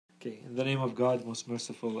Okay, in the name of God, most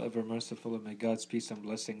merciful, ever merciful, and may God's peace and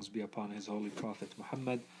blessings be upon His holy Prophet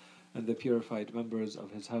Muhammad and the purified members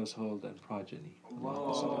of his household and progeny. Okay,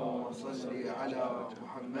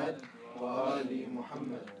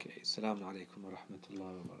 Assalamu alaikum wa rahmatullahi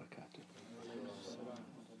wa barakatuh.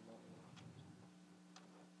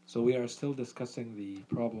 So we are still discussing the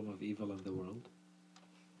problem of evil in the world.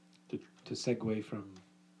 To segue from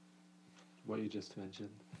what you just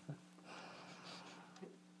mentioned.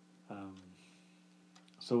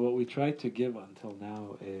 So what we tried to give until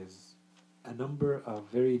now is a number of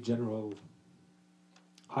very general,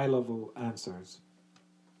 high-level answers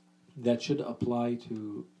that should apply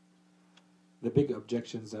to the big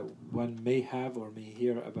objections that one may have or may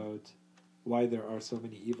hear about why there are so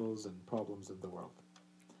many evils and problems in the world.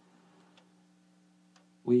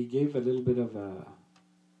 We gave a little bit of a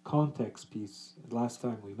context piece last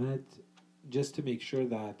time we met, just to make sure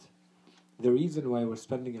that the reason why we're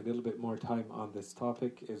spending a little bit more time on this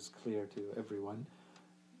topic is clear to everyone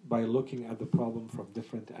by looking at the problem from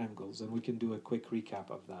different angles, and we can do a quick recap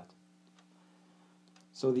of that.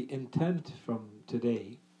 So the intent from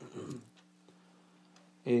today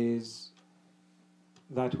is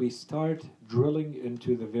that we start drilling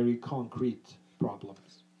into the very concrete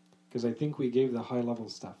problems, because I think we gave the high-level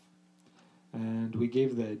stuff and we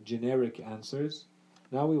gave the generic answers.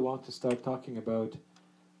 Now we want to start talking about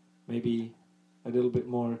maybe a little bit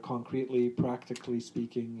more concretely, practically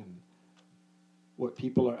speaking, and what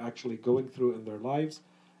people are actually going through in their lives,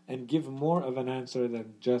 and give more of an answer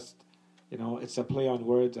than just, it's a play on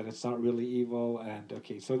words and it's not really evil. And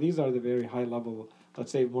okay, so these are the very high level,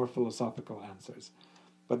 let's say more philosophical answers.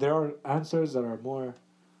 But there are answers that are more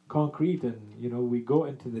concrete and, we go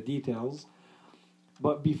into the details.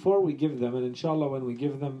 But before we give them, and inshallah when we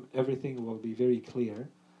give them, everything will be very clear.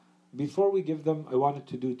 Before we give them, I wanted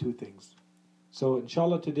to do two things. So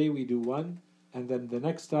inshallah today we do one, and then the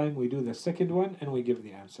next time we do the second one, and we give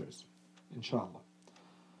the answers. Inshallah.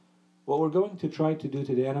 What we're going to try to do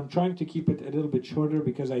today, and I'm trying to keep it a little bit shorter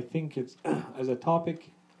because I think it's, as a topic,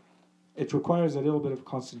 it requires a little bit of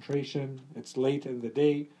concentration. It's late in the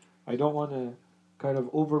day. I don't want to kind of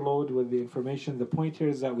overload with the information. The point here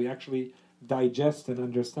is that we actually digest and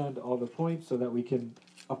understand all the points so that we can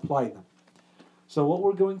apply them. So what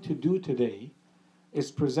we're going to do today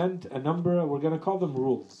is present a number, we're going to call them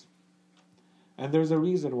rules. And there's a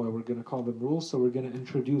reason why we're going to call them rules, so we're going to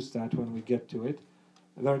introduce that when we get to it.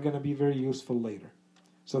 They're going to be very useful later.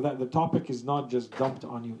 So that the topic is not just dumped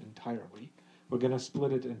on you entirely. We're going to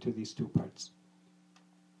split it into these two parts.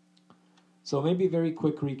 So maybe very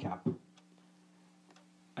quick recap.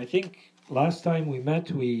 I think last time we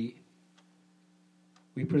met, we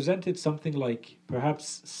presented something like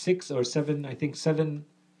perhaps 6 or 7, I think 7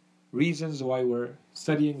 reasons why we're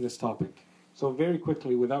studying this topic. So very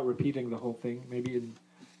quickly, without repeating the whole thing, maybe in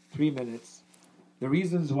 3 minutes, the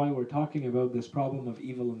reasons why we're talking about this problem of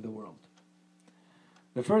evil in the world.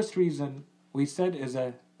 The first reason we said is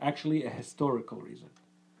actually a historical reason.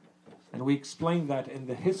 And we explained that in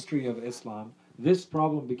the history of Islam, this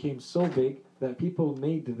problem became so big that people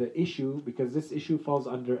made the issue, because this issue falls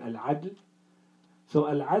under al-adl. So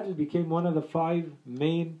al-adl became one of the 5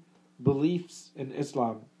 main beliefs in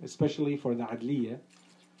Islam, especially for the adliya.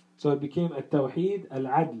 So it became al-tawheed,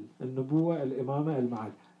 al-adl, al-nubuwa, al-imama,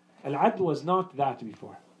 al-ma'ad. Al-adl was not that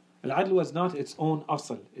before. Al-adl was not its own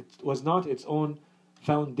asl. It was not its own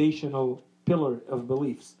foundational pillar of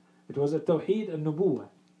beliefs. It was al-tawheed, al-nubuwa.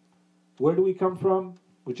 Where do we come from?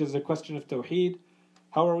 Which is the question of tawheed.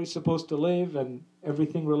 How are we supposed to live? And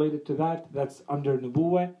everything related to that, that's under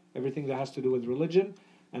nubuwa, everything that has to do with religion.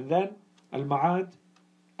 And then al-ma'ad,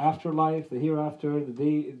 afterlife, the hereafter, the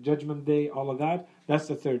day, judgment day, all of that. That's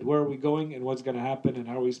the third. Where are we going and what's going to happen and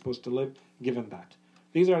how are we supposed to live given that?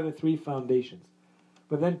 These are the 3 foundations.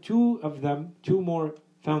 But then 2 more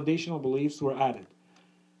foundational beliefs were added.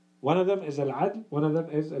 One of them is al-adl, one of them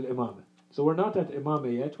is al-imama. So we're not at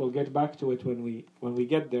imama yet. We'll get back to it when we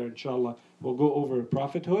get there, inshallah. We'll go over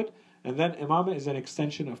prophethood, and then imama is an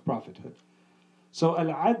extension of prophethood. So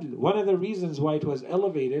al-adl, one of the reasons why it was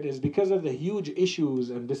elevated is because of the huge issues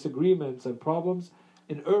and disagreements and problems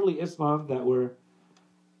in early Islam that were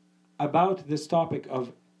about this topic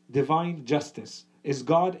of divine justice. Is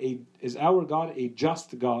our God a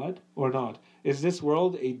just God or not? Is this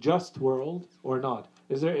world a just world or not?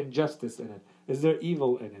 Is there injustice in it? Is there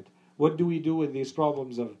evil in it? What do we do with these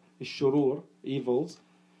problems of shurur, evils?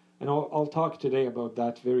 And I'll talk today about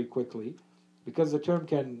that very quickly, because the term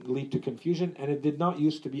can lead to confusion, and it did not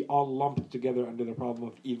used to be all lumped together under the problem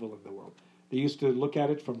of evil in the world. They used to look at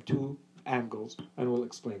it from 2 angles, and we'll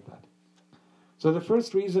explain that. So the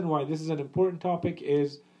first reason why this is an important topic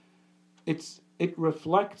is it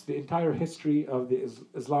reflects the entire history of the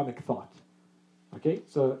Islamic thought. Okay,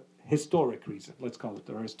 so historic reason, let's call it,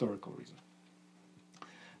 or historical reason.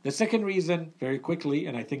 The second reason, very quickly,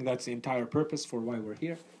 and I think that's the entire purpose for why we're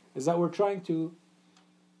here, is that we're trying to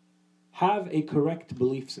have a correct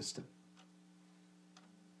belief system.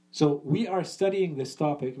 So we are studying this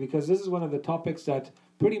topic because this is one of the topics that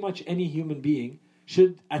pretty much any human being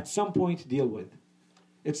should at some point deal with.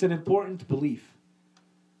 It's an important belief.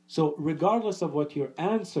 So regardless of what your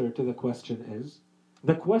answer to the question is,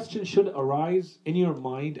 the question should arise in your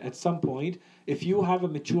mind at some point if you have a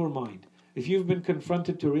mature mind, if you've been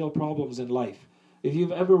confronted to real problems in life, if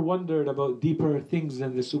you've ever wondered about deeper things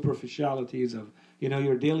than the superficialities of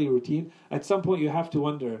your daily routine. At some point you have to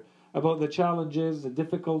wonder about the challenges, the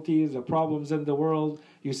difficulties, the problems in the world.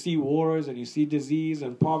 You see wars and you see disease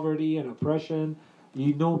and poverty and oppression.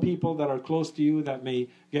 You know people that are close to you that may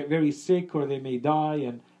get very sick or they may die,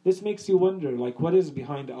 and this makes you wonder, like, what is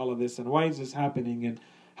behind all of this and why is this happening and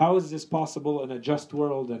how is this possible in a just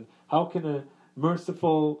world and how can a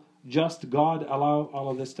merciful, just God allow all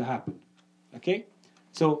of this to happen? Okay?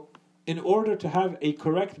 So, in order to have a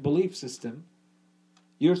correct belief system,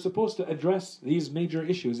 you're supposed to address these major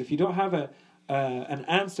issues. If you don't have an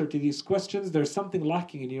answer to these questions, there's something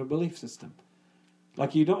lacking in your belief system.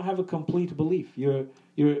 Like you don't have a complete belief.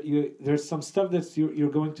 There's some stuff that you're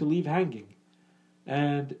going to leave hanging.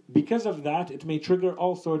 And because of that, it may trigger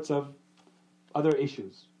all sorts of other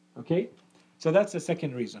issues. Okay? So that's the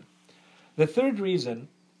second reason. The third reason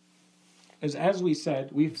is, as we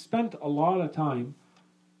said, we've spent a lot of time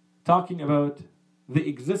talking about the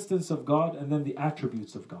existence of God and then the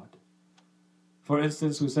attributes of God. For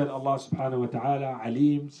instance, we said Allah subhanahu wa ta'ala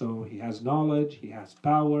alim, so He has knowledge, He has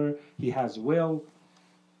power, He has will.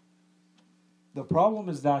 The problem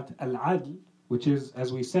is that al-adl, which is,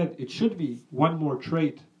 as we said, it should be one more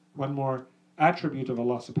trait, one more attribute of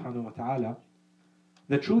Allah subhanahu wa ta'ala.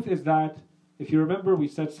 The truth is that, if you remember, we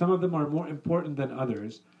said some of them are more important than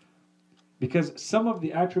others because some of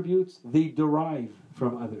the attributes, they derive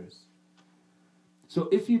from others. So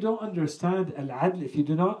if you don't understand al-adl, if you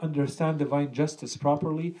do not understand divine justice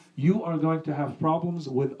properly, you are going to have problems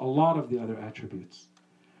with a lot of the other attributes.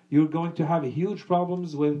 You're going to have huge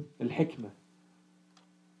problems with al-hikmah.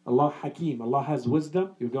 Allah Hakim, Allah has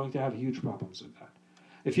wisdom, you're going to have huge problems with that.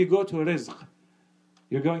 If you go to rizq,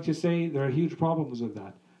 you're going to say there are huge problems with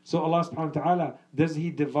that. So Allah subhanahu wa ta'ala, does He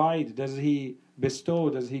divide, does He bestow,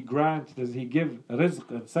 does He grant, does He give rizq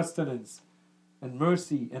and sustenance and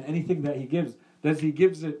mercy and anything that He gives? Does He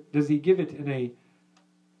give it in a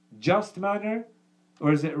just manner,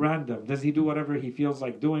 or is it random? Does He do whatever He feels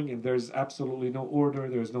like doing and there's absolutely no order,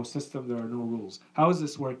 there's no system, there are no rules? How is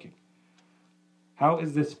this working? How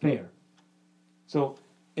is this fair? So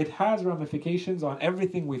it has ramifications on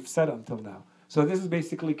everything we've said until now. So this is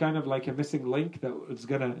basically kind of like a missing link that is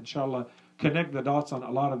going to, inshallah, connect the dots on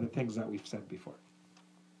a lot of the things that we've said before.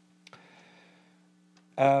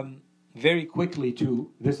 Very quickly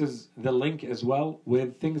too, this is the link as well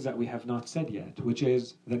with things that we have not said yet, which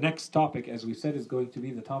is the next topic, as we said, is going to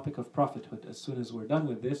be the topic of prophethood. As soon as we're done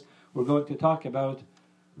with this, we're going to talk about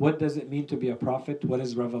what does it mean to be a prophet, what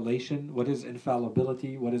is revelation, what is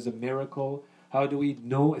infallibility, what is a miracle, how do we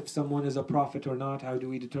know if someone is a prophet or not, how do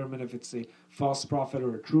we determine if it's a false prophet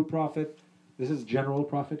or a true prophet. This is general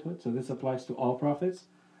prophethood, so this applies to all prophets.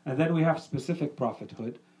 And then we have specific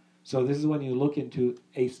prophethood. So this is when you look into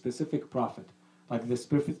a specific prophet, like the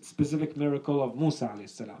specific miracle of Musa alayhi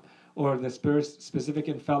salam, or the specific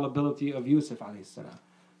infallibility of Yusuf alayhi salam.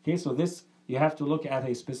 Okay, so this, you have to look at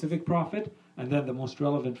a specific prophet, and then the most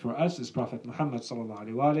relevant for us is Prophet Muhammad sallallahu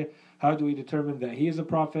alaihi wasallam. How do we determine that he is a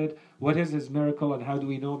prophet? What is his miracle, and how do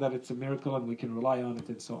we know that it's a miracle and we can rely on it,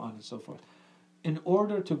 and so on and so forth. In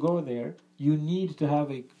order to go there, you need to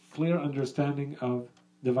have a clear understanding of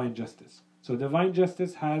divine justice. So divine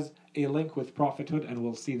justice has a link with prophethood, and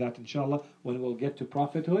we'll see that inshallah when we'll get to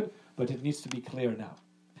prophethood, but it needs to be clear now.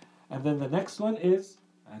 And then the next one is,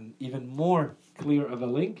 and even more clear of a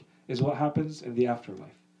link, is what happens in the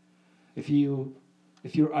afterlife. If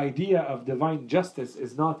your idea of divine justice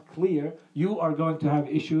is not clear, you are going to have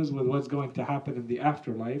issues with what's going to happen in the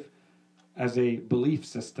afterlife as a belief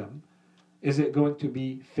system. Is it going to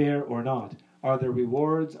be fair or not? Are the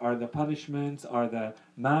rewards, are the punishments, are the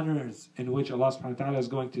manners in which Allah subhanahu wa ta'ala is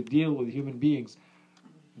going to deal with human beings,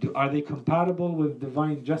 are they compatible with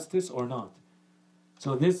divine justice or not?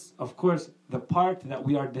 So this, of course, the part that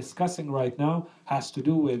we are discussing right now has to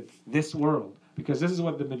do with this world, because this is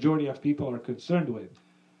what the majority of people are concerned with.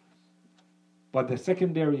 But the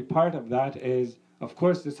secondary part of that is, of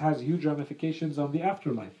course, this has huge ramifications on the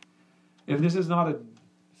afterlife. If this is not a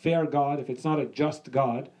fair God, if it's not a just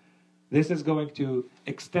God, this is going to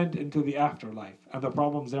extend into the afterlife. And the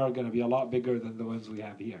problems there are going to be a lot bigger than the ones we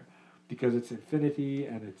have here. Because it's infinity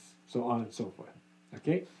and it's so on and so forth.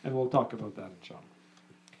 Okay? And we'll talk about that inshallah.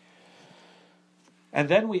 And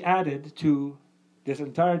then we added to this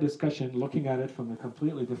entire discussion, looking at it from a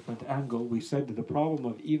completely different angle, we said the problem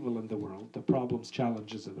of evil in the world, the problems,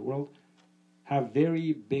 challenges in the world, have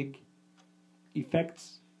very big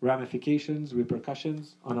effects, ramifications,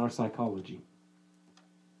 repercussions on our psychology.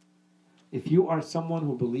 If you are someone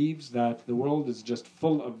who believes that the world is just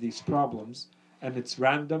full of these problems and it's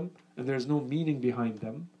random and there's no meaning behind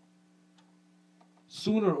them,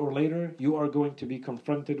 sooner or later you are going to be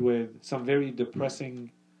confronted with some very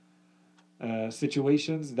depressing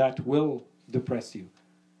situations that will depress you,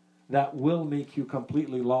 that will make you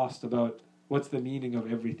completely lost about what's the meaning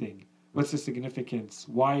of everything, what's the significance,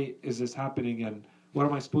 why is this happening, and what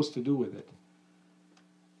am I supposed to do with it?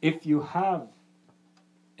 If you have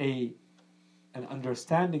an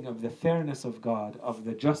understanding of the fairness of God, of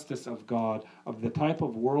the justice of God, of the type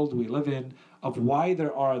of world we live in, of why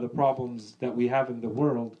there are the problems that we have in the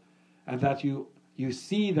world, and that you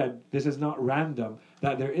see that this is not random,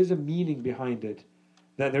 that there is a meaning behind it,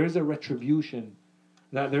 that there is a retribution,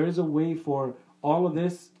 that there is a way for all of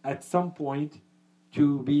this at some point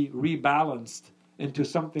to be rebalanced into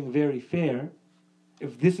something very fair.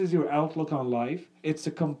 If this is your outlook on life, it's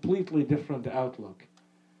a completely different outlook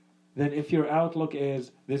than if your outlook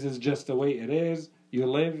is, this is just the way it is, you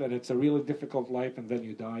live and it's a really difficult life and then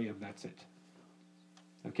you die and that's it.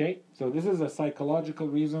 Okay? So this is a psychological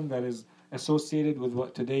reason that is associated with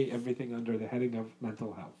what today everything under the heading of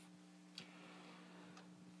mental health.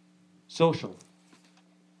 Social.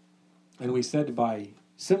 And we said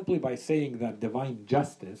simply by saying that divine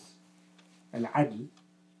justice, al-adl,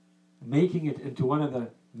 making it into one of the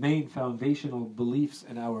main foundational beliefs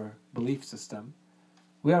in our belief system,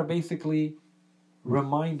 we are basically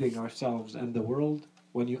reminding ourselves and the world,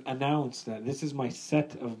 when you announce that this is my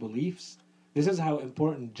set of beliefs, this is how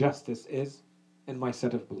important justice is in my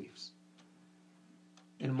set of beliefs,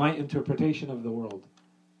 in my interpretation of the world,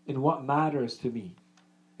 in what matters to me.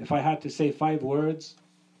 If I had to say 5 words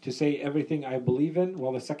to say everything I believe in,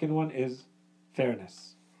 well, the second one is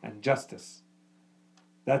fairness and justice.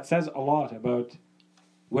 That says a lot about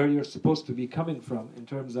where you're supposed to be coming from in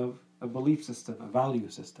terms of a belief system, a value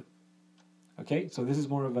system. Okay? So this is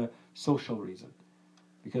more of a social reason,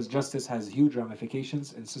 because justice has huge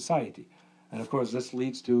ramifications in society. And of course, this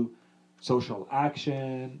leads to social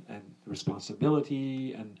action and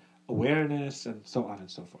responsibility and awareness and so on and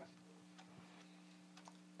so forth.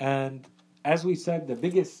 And as we said,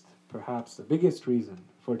 perhaps the biggest reason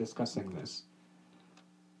for discussing this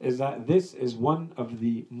is that this is one of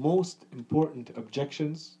the most important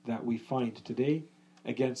objections that we find today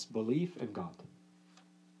against belief in God.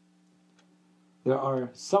 There are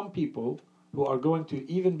some people who are going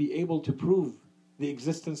to even be able to prove the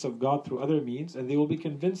existence of God through other means, and they will be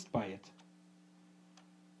convinced by it.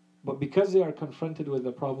 But because they are confronted with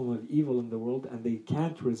the problem of evil in the world and they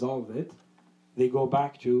can't resolve it, they go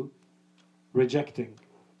back to rejecting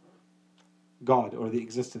God or the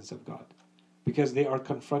existence of God. Because they are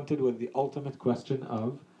confronted with the ultimate question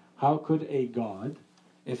of, how could a God,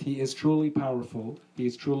 if he is truly powerful, he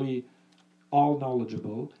is truly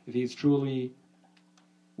all-knowledgeable, if he is truly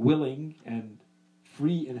willing and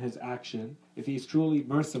free in his action, if he is truly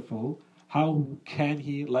merciful, how can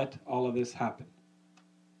he let all of this happen?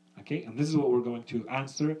 Okay, and this is what we're going to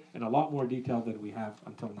answer in a lot more detail than we have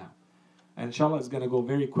until now. And inshallah, it's going to go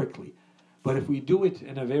very quickly. But if we do it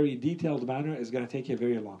in a very detailed manner, it's going to take a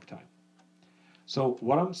very long time. So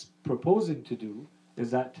what I'm proposing to do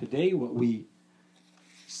is that today what we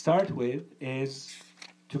start with is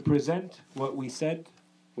to present what we said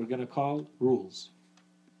we're going to call rules.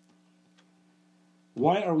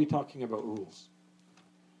 Why are we talking about rules?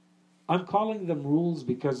 I'm calling them rules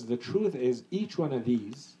because the truth is each one of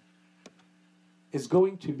these is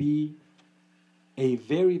going to be a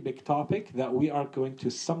very big topic that we are going to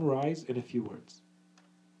summarize in a few words.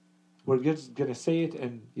 We're just going to say it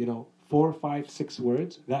in, 4, 5, 6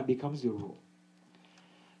 words. That becomes your rule.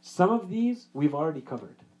 Some of these we've already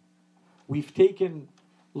covered. We've taken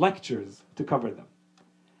lectures to cover them.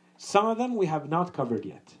 Some of them we have not covered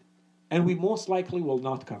yet. And we most likely will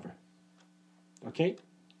not cover. Okay?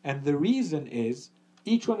 And the reason is,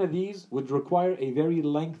 each one of these would require a very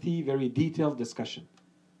lengthy, very detailed discussion.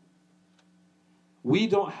 We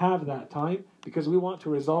don't have that time because we want to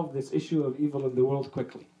resolve this issue of evil in the world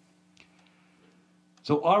quickly.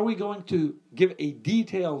 So are we going to give a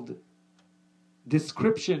detailed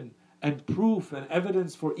description and proof and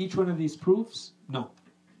evidence for each one of these proofs? No.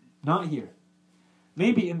 Not here.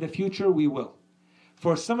 Maybe in the future we will.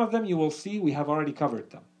 For some of them you will see we have already covered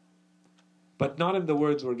them. But not in the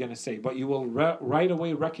words we're going to say. But you will right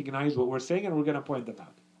away recognize what we're saying and we're going to point them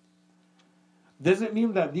out. Does it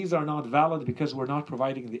mean that these are not valid because we're not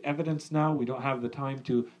providing the evidence now? We don't have the time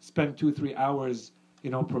to spend 2-3 hours,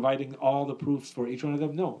 providing all the proofs for each one of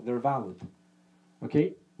them? No, they're valid.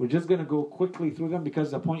 Okay? We're just going to go quickly through them because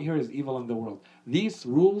the point here is evil in the world. These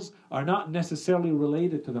rules are not necessarily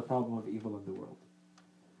related to the problem of evil in the world.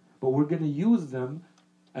 But we're going to use them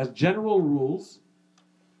as general rules,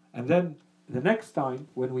 and then the next time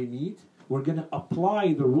when we meet, we're going to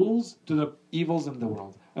apply the rules to the evils in the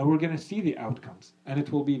world. And we're going to see the outcomes. And it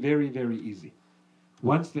will be very, very easy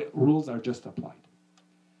once the rules are just applied.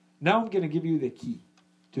 Now I'm going to give you the key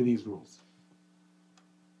to these rules.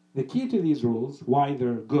 The key to these rules, why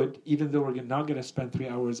they're good, even though we're not going to spend 3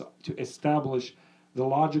 hours to establish the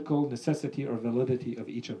logical necessity or validity of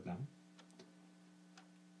each of them,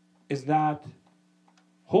 is that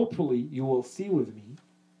hopefully you will see with me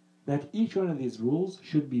that each one of these rules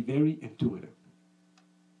should be very intuitive.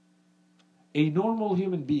 A normal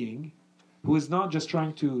human being who is not just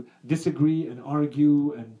trying to disagree and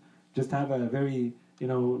argue and just have a very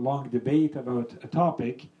long debate about a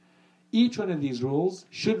topic, each one of these rules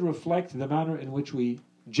should reflect the manner in which we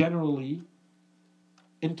generally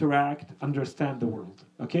interact, understand the world.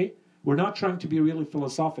 Okay? We're not trying to be really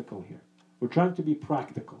philosophical here. We're trying to be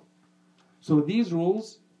practical. So these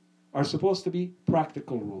rules are supposed to be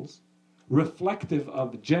practical rules, reflective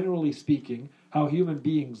of, generally speaking, how human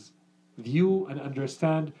beings view and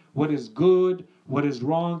understand what is good, what is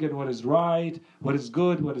wrong and what is right, what is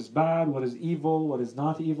good, what is bad, what is evil, what is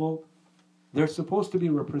not evil. They're supposed to be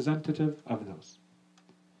representative of those.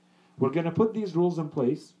 We're going to put these rules in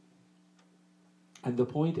place, and the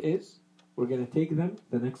point is, we're going to take them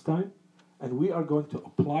the next time, and we are going to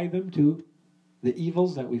apply them to the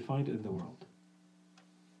evils that we find in the world.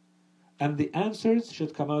 And the answers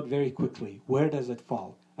should come out very quickly. Where does it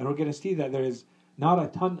fall? And we're going to see that there is not a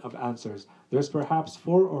ton of answers. There's perhaps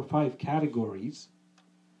 4 or 5 categories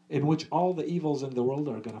in which all the evils in the world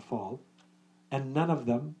are going to fall, and none of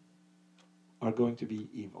them are going to be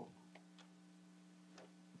evil.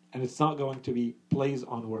 And it's not going to be plays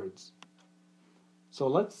on words. So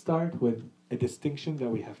let's start with a distinction that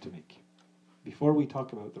we have to make before we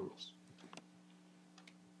talk about the rules.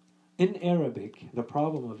 In Arabic, the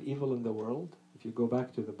problem of evil in the world, if you go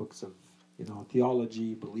back to the books of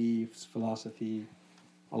theology, beliefs, philosophy,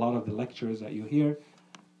 a lot of the lectures that you hear,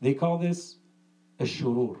 they call this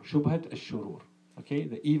ash-shurur, shubhat ash-shurur. Okay,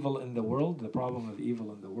 the evil in the world, the problem of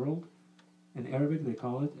evil in the world. In Arabic, they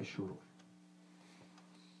call it ash-shurur.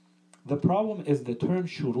 The problem is the term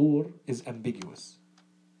shurur is ambiguous.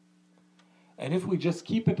 And if we just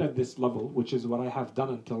keep it at this level, which is what I have done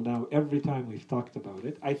until now, every time we've talked about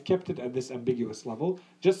it, I've kept it at this ambiguous level,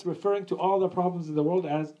 just referring to all the problems in the world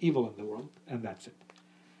as evil in the world, and that's it.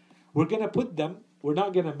 We're going to put them, we're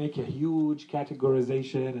not going to make a huge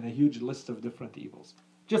categorization and a huge list of different evils.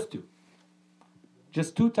 Just 2.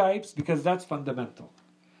 Just 2 types, because that's fundamental.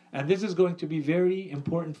 And this is going to be very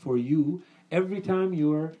important for you every time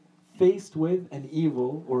you're faced with an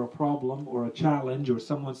evil or a problem or a challenge, or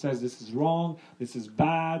someone says this is wrong, this is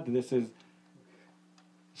bad, this is...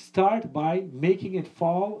 Start by making it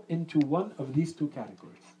fall into one of these 2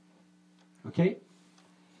 categories. Okay?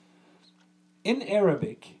 In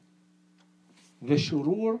Arabic, the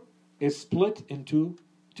shurur is split into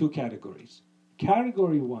 2 categories.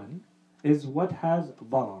 Category 1 is what has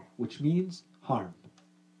darar, which means harm.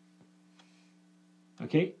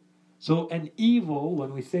 Okay? So an evil,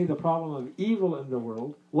 when we say the problem of evil in the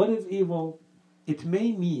world, what is evil? It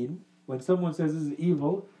may mean, when someone says this is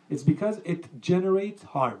evil, it's because it generates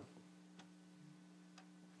harm.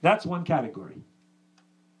 That's one category.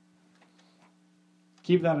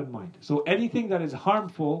 Keep that in mind. So anything that is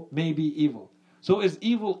harmful may be evil. So is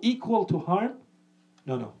evil equal to harm?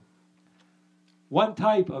 No. One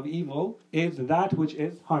type of evil is that which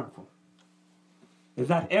is harmful. Is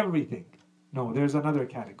that everything? No, there's another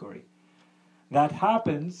category that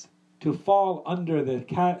happens to fall under the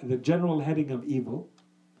general heading of evil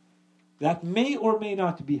that may or may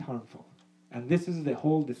not be harmful. And this is the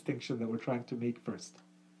whole distinction that we're trying to make first.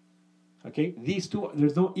 Okay? These 2,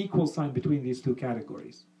 there's no equal sign between these 2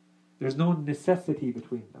 categories. There's no necessity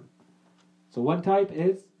between them. So one type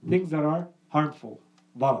is things that are harmful,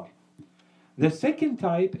 darar. The second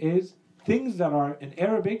type is things that are, in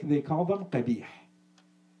Arabic, they call them qabih.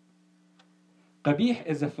 Qabih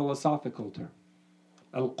is a philosophical term.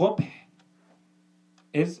 Al-qubh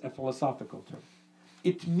is a philosophical term.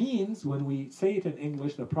 It means, when we say it in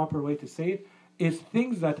English, the proper way to say it, is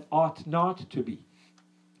things that ought not to be.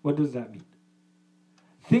 What does that mean?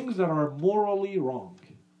 Things that are morally wrong.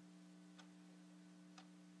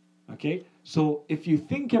 Okay? So if you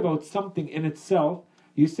think about something in itself,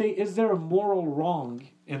 you say, is there a moral wrong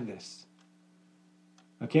in this?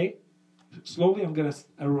 Okay? Slowly I'm going to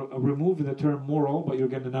remove the term moral, but you're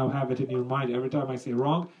going to now have it in your mind. Every time I say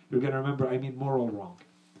wrong, you're going to remember I mean moral wrong.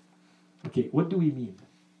 Okay, what do we mean?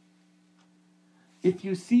 If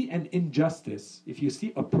you see an injustice, if you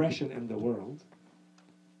see oppression in the world,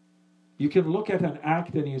 you can look at an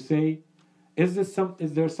act and you say, is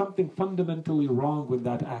there something fundamentally wrong with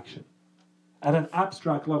that action? At an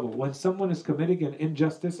abstract level, when someone is committing an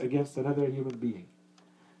injustice against another human being,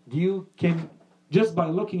 just by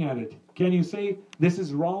looking at it, can you say this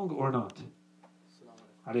is wrong or not?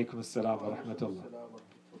 Alaykum assalam wa rahmatullah.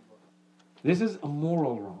 This is a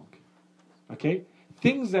moral wrong. Okay?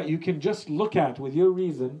 Things that you can just look at with your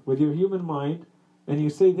reason, with your human mind, and you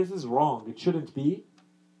say this is wrong, it shouldn't be.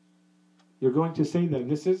 You're going to say that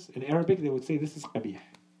this is, in Arabic they would say this is qabih.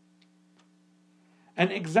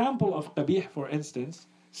 An example of qabih, for instance,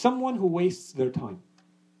 someone who wastes their time.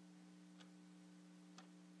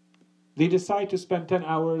 They decide to spend 10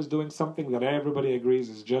 hours doing something that everybody agrees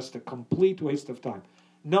is just a complete waste of time,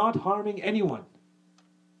 not harming anyone.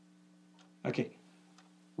 Okay,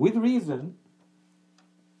 with reason,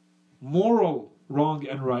 moral wrong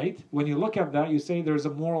and right, when you look at that, you say there's a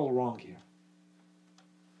moral wrong here.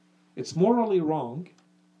 It's morally wrong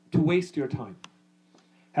to waste your time.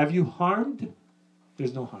 Have you harmed?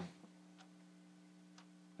 There's no harm.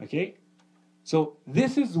 Okay? So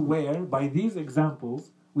this is where, by these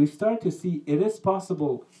examples, we start to see it is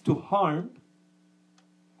possible to harm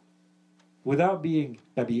without being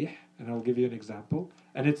qabih, and I'll give you an example,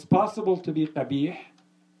 and it's possible to be qabih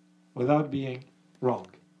without being wrong.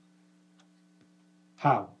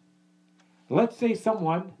 How? Let's say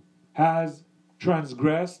someone has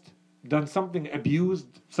transgressed, done something,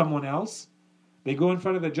 abused someone else. They go in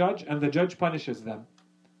front of the judge and the judge punishes them.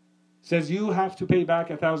 Says you have to pay back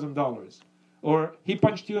 $1,000. Or he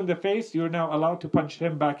punched you in the face, you're now allowed to punch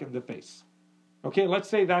him back in the face. Okay, let's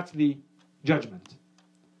say that's the judgment.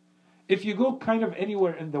 If you go kind of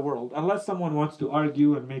anywhere in the world, unless someone wants to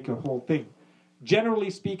argue and make a whole thing, generally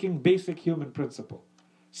speaking, basic human principle.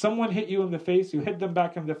 Someone hit you in the face, you hit them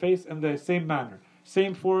back in the face in the same manner.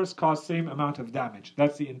 Same force, cause same amount of damage.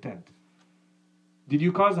 That's the intent. Did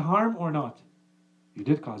you cause harm or not? You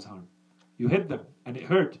did cause harm. You hit them and it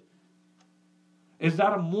hurt. Is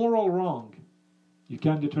that a moral wrong? You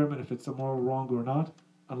can't determine if it's a moral wrong or not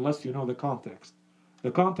unless you know the context.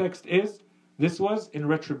 The context is this was in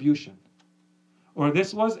retribution, or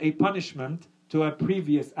this was a punishment to a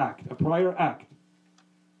previous act, a prior act.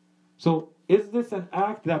 So is this an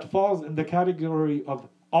act that falls in the category of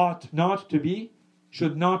ought not to be,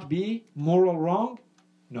 should not be, moral wrong?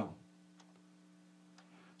 No.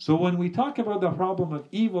 So when we talk about the problem of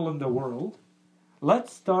evil in the world,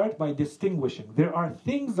 let's start by distinguishing. There are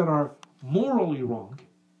things that are morally wrong,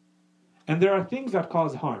 and there are things that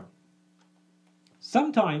cause harm.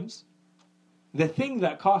 Sometimes the thing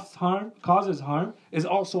that causes harm is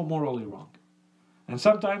also morally wrong. And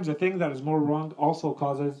sometimes the thing that is more wrong also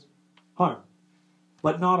causes harm.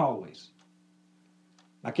 But not always.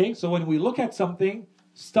 Okay, so when we look at something,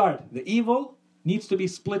 the evil needs to be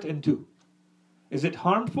split in two. Is it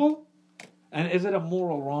harmful? And is it a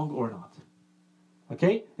moral wrong or not?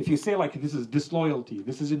 Okay? If you say like this is disloyalty,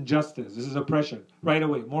 this is injustice, this is oppression, right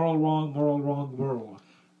away, moral wrong, moral wrong, moral wrong.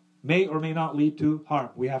 May or may not lead to harm.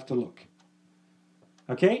 We have to look.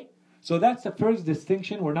 Okay? So that's the first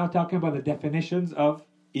distinction. We're now talking about the definitions of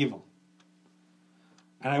evil.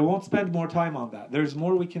 And I won't spend more time on that. There's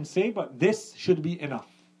more we can say, but this should be enough.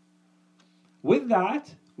 With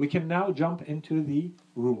that, we can now jump into the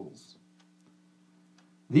rules.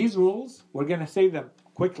 These rules, we're going to say them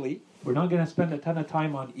quickly. We're not going to spend a ton of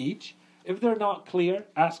time on each. If they're not clear,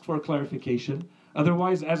 ask for clarification.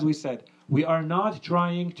 Otherwise, as we said, we are not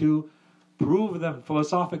trying to prove them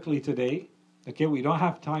philosophically today. Okay, we don't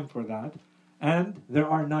have time for that. And there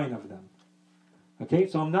are 9 of them. Okay,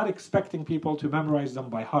 so I'm not expecting people to memorize them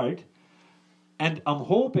by heart. And I'm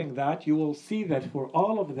hoping that you will see that for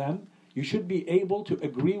all of them, you should be able to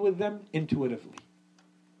agree with them intuitively.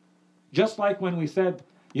 Just like when we said,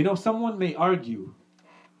 someone may argue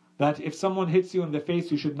that if someone hits you in the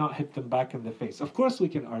face, you should not hit them back in the face. Of course we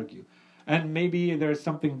can argue. And maybe there's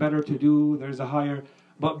something better to do, there's a higher,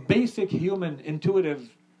 but basic human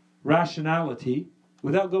intuitive rationality,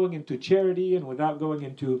 without going into charity and without going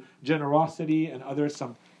into generosity and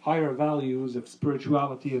some higher values of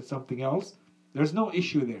spirituality and something else, there's no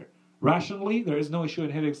issue there. Rationally, there is no issue in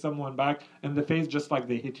hitting someone back in the face just like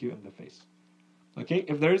they hit you in the face. Okay?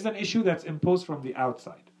 If there is an issue that's imposed from the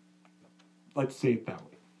outside. Let's say it that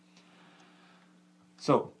way.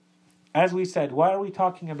 So, as we said, why are we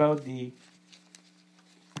talking about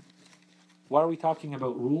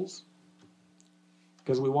rules?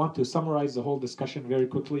 Because we want to summarize the whole discussion very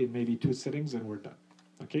quickly in maybe 2 sittings and we're done.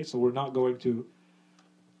 Okay, so we're not going to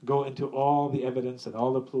go into all the evidence and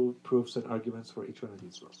all the proofs and arguments for each one of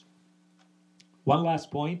these rules. One last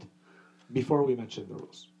point before we mention the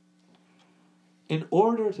rules. In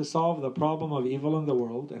order to solve the problem of evil in the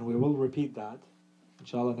world, and we will repeat that,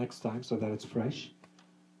 inshallah, next time so that it's fresh,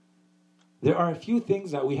 there are a few things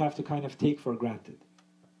that we have to kind of take for granted.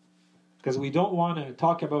 Because we don't want to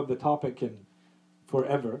talk about the topic in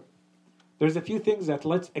forever. There's a few things that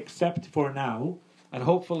let's accept for now, and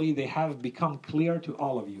hopefully they have become clear to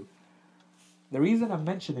all of you. The reason I'm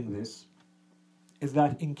mentioning this is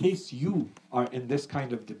that in case you are in this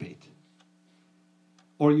kind of debate,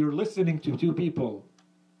 or you're listening to 2 people,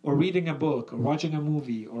 or reading a book, or watching a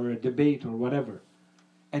movie, or a debate, or whatever,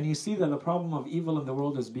 and you see that the problem of evil in the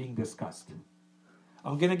world is being discussed.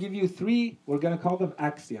 I'm going to give you 3, we're going to call them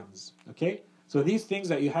axioms, okay? So these things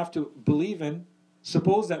that you have to believe in,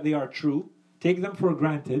 suppose that they are true, take them for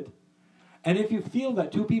granted, and if you feel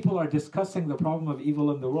that 2 people are discussing the problem of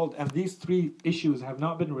evil in the world, and these 3 issues have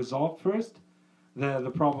not been resolved first,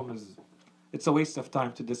 the problem is, it's a waste of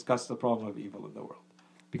time to discuss the problem of evil in the world.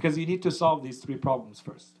 Because you need to solve these 3 problems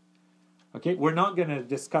first. Okay, we're not going to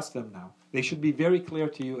discuss them now. They should be very clear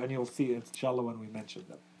to you, and you'll see, inshallah, when we mention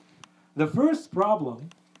them. The first problem,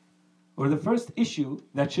 or the first issue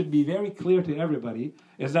that should be very clear to everybody,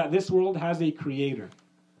 is that this world has a creator.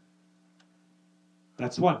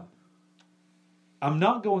 That's one. I'm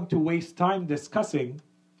not going to waste time discussing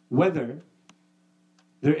whether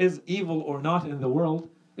there is evil or not in the world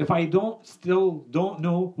if I still don't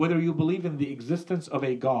know whether you believe in the existence of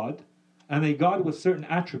a God, and a God with certain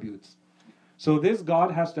attributes. So this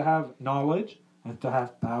God has to have knowledge, has to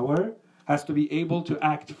have power, has to be able to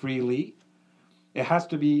act freely. It has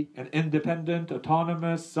to be an independent,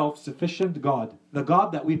 autonomous, self-sufficient God. The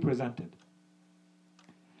God that we presented.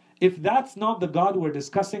 If that's not the God we're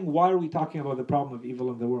discussing, why are we talking about the problem of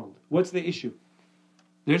evil in the world? What's the issue?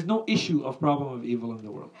 There's no issue of problem of evil in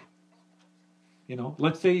the world. You know,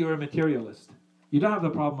 let's say you're a materialist. You don't have the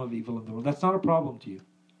problem of evil in the world. That's not a problem to you.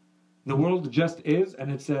 The world just is,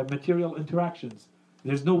 and it's material interactions.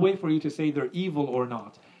 There's no way for you to say they're evil or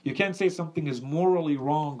not. You can't say something is morally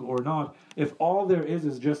wrong or not if all there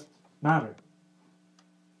is just matter.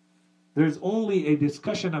 There's only a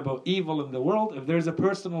discussion about evil in the world if there's a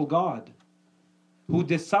personal God who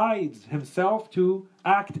decides himself to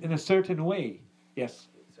act in a certain way. Yes?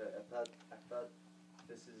 So I thought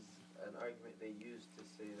this is an argument they use to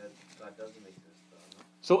say that God doesn't exist, though, no?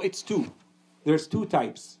 So it's 2. There's 2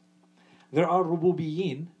 types. There are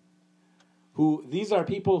rububiyin, these are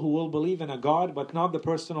people who will believe in a God, but not the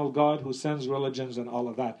personal God who sends religions and all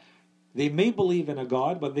of that. They may believe in a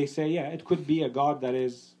God, but they say, yeah, it could be a God that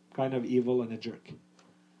is kind of evil and a jerk.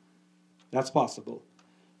 That's possible.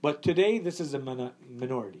 But today, this is a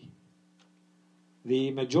minority.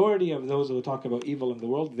 The majority of those who talk about evil in the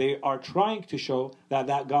world, they are trying to show that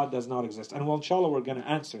that God does not exist. And well, inshallah, we're going to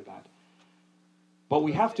answer that. But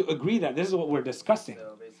we have to agree that this is what we're discussing.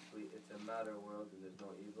 So basically, it's a matter world and there's no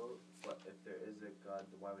evil, but if there is a God,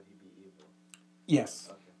 why would he be evil? Yes.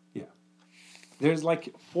 Okay. Yeah. There's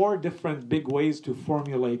like 4 different big ways to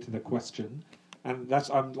formulate the question. And that's,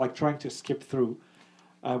 I'm like trying to skip through.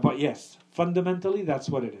 But yes, fundamentally, that's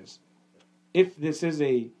what it is. If this is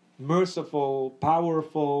a merciful,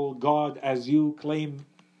 powerful God as you claim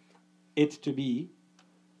it to be,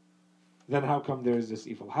 then how come there is this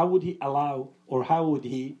evil? How would he allow, or how would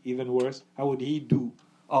he, even worse, how would he do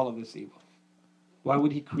all of this evil? Why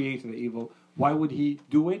would he create the evil? Why would he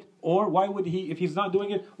do it? Or why would he, if he's not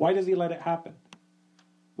doing it, why does he let it happen?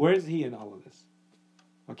 Where is he in all of this?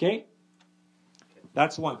 Okay?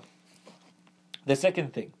 That's one. The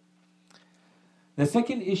second thing. The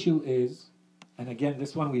second issue is, and again,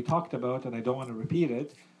 this one we talked about, and I don't want to repeat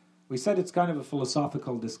it. We said it's kind of a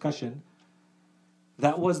philosophical discussion.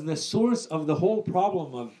 That was the source of the whole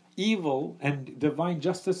problem of evil and divine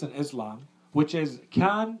justice in Islam, which is,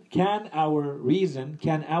 can our reason,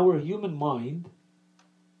 can our human mind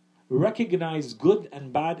recognize good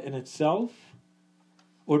and bad in itself,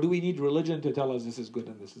 or do we need religion to tell us this is good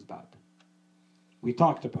and this is bad? We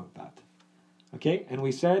talked about that. Okay? And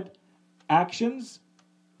we said actions,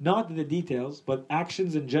 not the details, but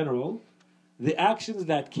actions in general, the actions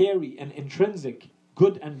that carry an intrinsic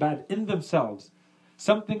good and bad in themselves.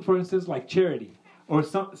 Something, for instance, like charity, Or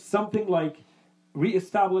something like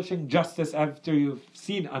re-establishing justice after you've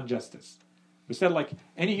seen injustice. We said like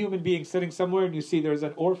any human being sitting somewhere and you see there's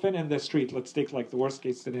an orphan in the street. Let's take like the worst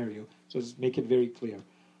case scenario. So just make it very clear.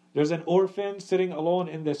 There's an orphan sitting alone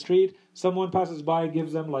in the street. Someone passes by,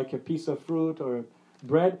 gives them like a piece of fruit or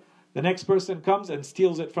bread. The next person comes and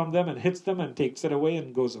steals it from them and hits them and takes it away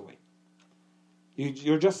and goes away.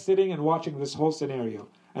 You're just sitting and watching this whole scenario.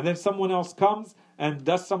 And then someone else comes and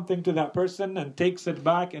does something to that person and takes it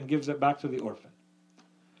back and gives it back to the orphan.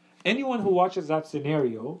 Anyone who watches that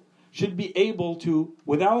scenario should be able to,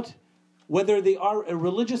 without, whether they are a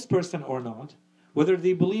religious person or not, whether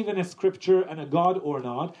they believe in a scripture and a God or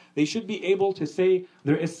not, they should be able to say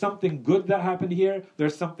there is something good that happened here,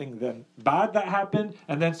 there's something then bad that happened,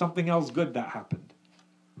 and then something else good that happened.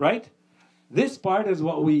 Right? This part is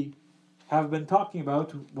what we have been talking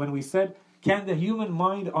about when we said, can the human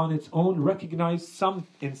mind on its own recognize some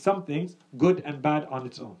things, good and bad on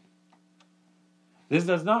its own? This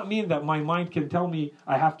does not mean that my mind can tell me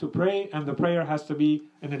I have to pray and the prayer has to be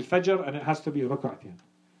in al-fajr and it has to be rak'atain.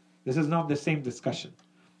 This is not the same discussion.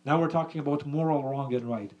 Now we're talking about moral wrong and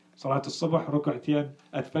right. Salat al-subh, rak'atain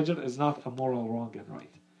at fajr is not a moral wrong and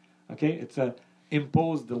right. Okay? It's a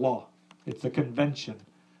imposed law. It's a convention.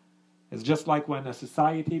 It's just like when a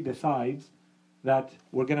society decides that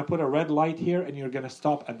we're going to put a red light here and you're going to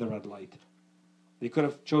stop at the red light. They could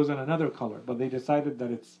have chosen another color, but they decided that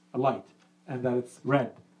it's a light and that it's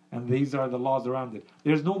red. And these are the laws around it.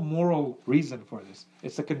 There's no moral reason for this.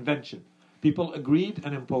 It's a convention. People agreed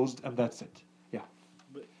and imposed, and that's it. Yeah.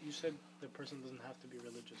 But you said the person doesn't have to be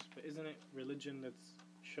religious. But isn't it religion that's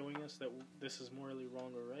showing us that this is morally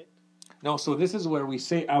wrong or right? No, so this is where we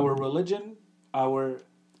say our religion, our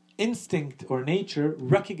instinct or nature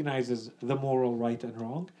recognizes the moral right and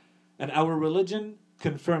wrong, and our religion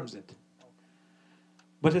confirms it.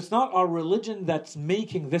 But it's not our religion that's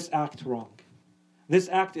making this act wrong. This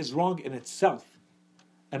act is wrong in itself,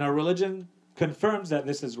 and our religion confirms that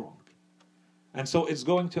this is wrong. And so it's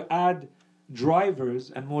going to add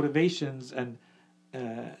drivers and motivations and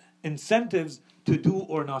incentives to do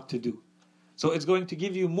or not to do. So it's going to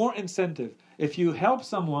give you more incentive. If you help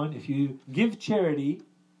someone, if you give charity,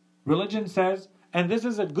 religion says, and this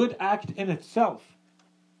is a good act in itself.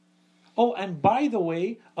 Oh, and by the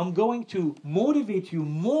way, I'm going to motivate you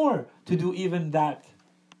more to do even that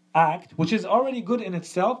act, which is already good in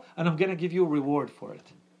itself, and I'm going to give you a reward for it.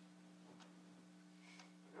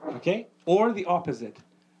 Okay? Or the opposite.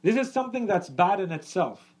 This is something that's bad in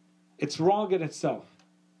itself. It's wrong in itself.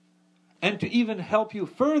 And to even help you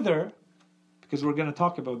further, because we're going to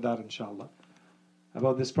talk about that inshallah,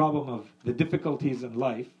 about this problem of the difficulties in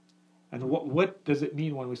life, and what does it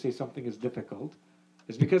mean when we say something is difficult?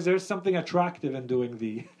 It's because there's something attractive in doing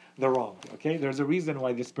the wrong. Okay? There's a reason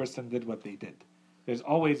why this person did what they did. There's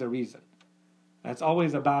always a reason. That's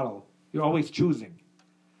always a battle. You're always choosing.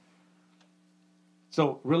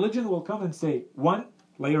 So religion will come and say,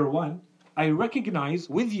 layer one, I recognize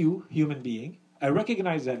with you, human being, I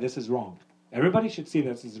recognize that this is wrong. Everybody should see that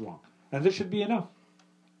this is wrong. And this should be enough.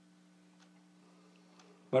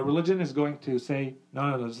 But religion is going to say,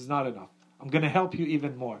 no, this is not enough. I'm going to help you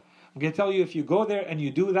even more. I'm going to tell you if you go there and you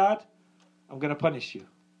do that, I'm going to punish you.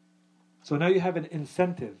 So now you have an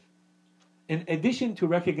incentive. In addition to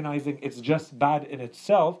recognizing it's just bad in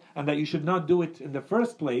itself and that you should not do it in the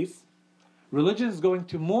first place, religion is going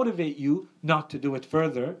to motivate you not to do it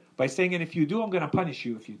further by saying, and if you do, I'm going to punish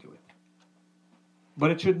you if you do it.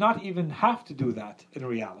 But it should not even have to do that in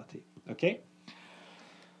reality. Okay?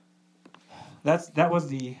 That was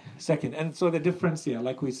the second. And so the difference here,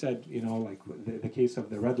 like we said, like the case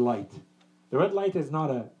of the red light. The red light is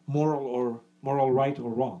not a moral right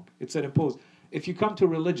or wrong. It's an imposed. If you come to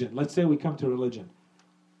religion, let's say we come to religion,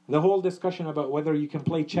 the whole discussion about whether you can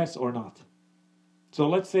play chess or not. So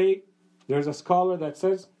let's say there's a scholar that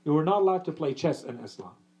says you are not allowed to play chess in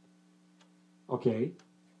Islam. Okay.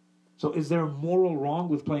 So is there a moral wrong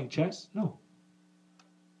with playing chess? No.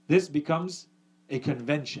 This becomes a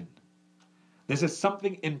convention. This is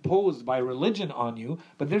something imposed by religion on you,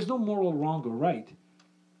 but there's no moral wrong or right.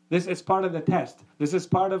 This is part of the test. This is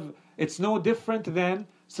part of, it's no different than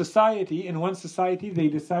society. In one society, they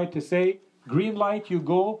decide to say, green light, you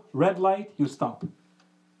go, red light, you stop.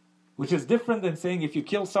 Which is different than saying if you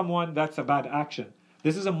kill someone, that's a bad action.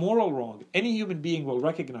 This is a moral wrong. Any human being will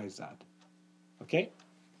recognize that. Okay?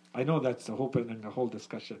 I know that's opening a whole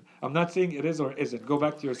discussion. I'm not saying it is or isn't. Go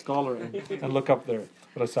back to your scholar and look up their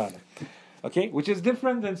rasala. Okay? Which is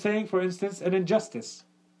different than saying, for instance, an injustice.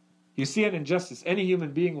 You see an injustice, any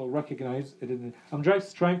human being will recognize it. I'm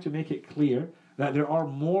just trying to make it clear that there are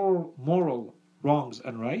moral wrongs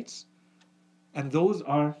and rights, And those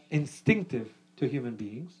are instinctive to human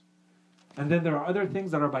beings. And then there are other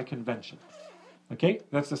things that are by convention. Okay?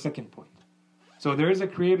 That's the second point. So there is a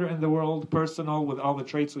creator in the world, personal, with all the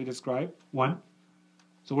traits we described. One.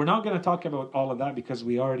 So we're not going to talk about all of that because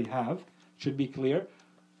we already have. Should be clear.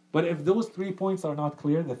 But if those 3 points are not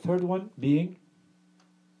clear, the third one being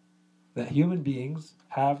that human beings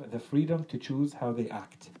have the freedom to choose how they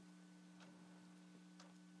act.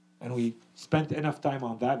 And we spent enough time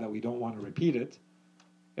on that we don't want to repeat it.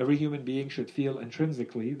 Every human being should feel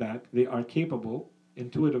intrinsically that they are capable,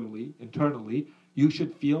 intuitively, internally. You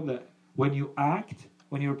should feel that when you act,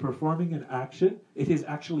 when you're performing an action, it is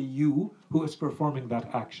actually you who is performing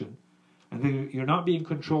that action. And you're not being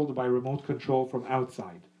controlled by remote control from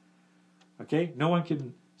outside. Okay? No one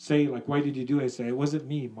can say, like, why did you do it? I say, it wasn't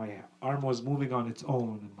me. My arm was moving on its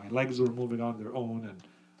own, and my legs were moving on their own, and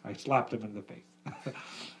I slapped him in the face.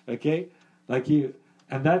 Okay?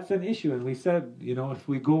 And that's an issue. And we said, if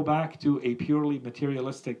we go back to a purely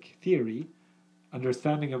materialistic theory,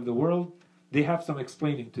 understanding of the world, they have some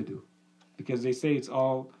explaining to do. Because they say it's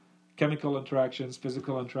all chemical interactions,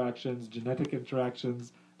 physical interactions, genetic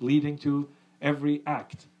interactions, leading to every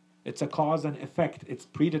act. It's a cause and effect. It's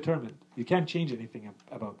predetermined. You can't change anything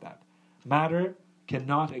about that. Matter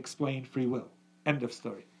cannot explain free will. End of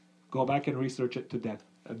story. Go back and research it to death,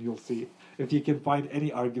 and you'll see if you can find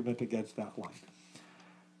any argument against that line.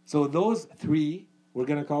 So those 3, we're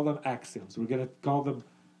going to call them axioms. We're going to call them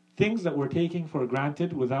things that we're taking for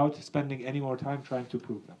granted without spending any more time trying to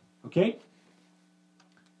prove them. Okay?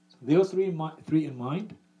 So those three in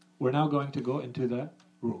mind, we're now going to go into the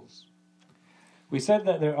rules. We said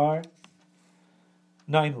that there are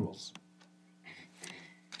 9 rules.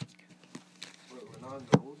 Wait, we're not in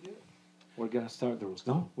the rules yet? We're going to start the rules.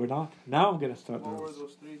 No, we're not. Now I'm going to start the What rules. were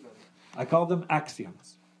those 3 then? I call them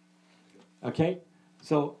axioms. Okay?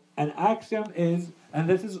 So an axiom is, and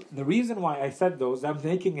this is the reason why I said those, I'm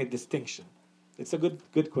making a distinction. It's a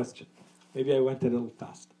good question. Maybe I went a little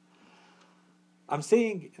fast. I'm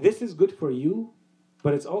saying this is good for you,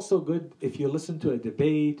 but it's also good if you listen to a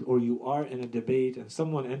debate or you are in a debate and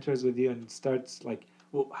someone enters with you and starts like,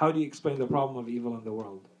 well, how do you explain the problem of evil in the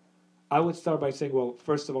world? I would start by saying, well,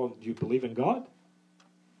 first of all, do you believe in God?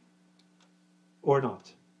 Or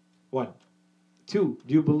not? 1. 2,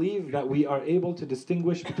 do you believe that we are able to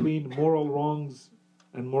distinguish between moral wrongs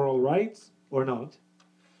and moral rights or not?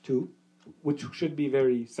 2, which should be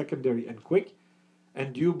very secondary and quick.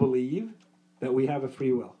 And do you believe that we have a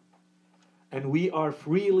free will? And we are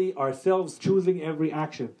freely ourselves choosing every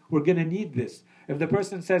action. We're going to need this. If the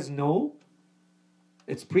person says no,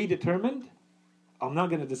 it's predetermined, I'm not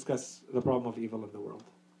going to discuss the problem of evil in the world.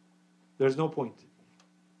 There's no point.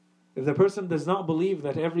 If the person does not believe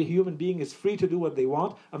that every human being is free to do what they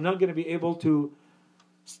want, I'm not going to be able to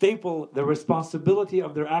staple the responsibility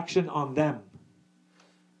of their action on them.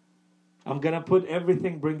 I'm going to bring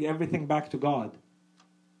everything back to God.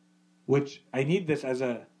 Which, I need this as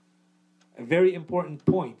a very important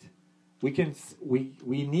point. We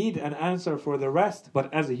need an answer for the rest,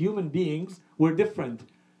 but as human beings, we're different.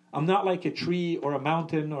 I'm not like a tree or a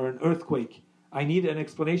mountain or an earthquake. I need an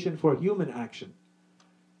explanation for human action.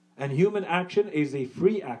 And human action is a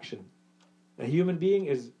free action. A human being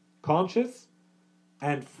is conscious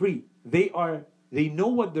and free. They know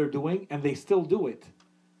what they're doing and they still do it.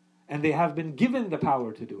 And they have been given the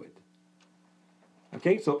power to do it.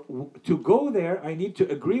 Okay, so to go there, I need to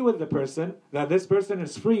agree with the person that this person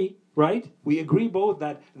is free, right? We agree both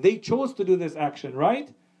that they chose to do this action, right?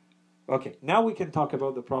 Okay, now we can talk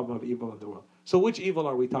about the problem of evil in the world. So which evil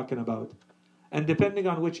are we talking about? And depending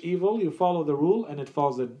on which evil, you follow the rule and it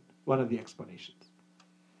falls in one of the explanations.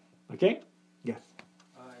 Okay? Yes.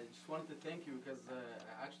 I just wanted to thank you because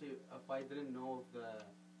actually, if I didn't know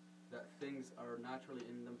that things are naturally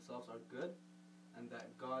in themselves are good, and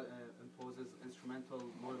that God imposes instrumental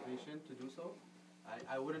motivation to do so,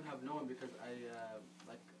 I wouldn't have known because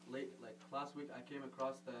last week I came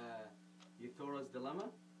across the Euthora's dilemma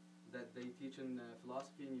that they teach in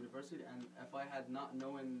philosophy in university, and if I had not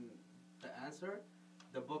known the answer,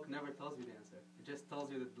 the book never tells you the answer. It just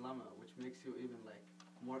tells you the dilemma, which makes you even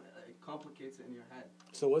more. It complicates it in your head.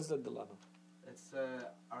 So what's the dilemma? It's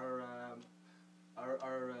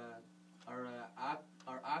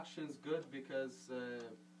our actions good because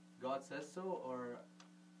God says so, or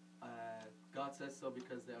God says so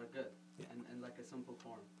because they are good, in like a simple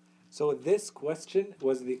form. So this question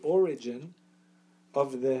was the origin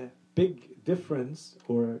of the big difference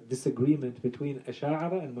or disagreement between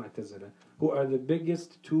Ash'ara and Mu'tazila, who are the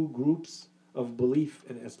biggest 2 groups of belief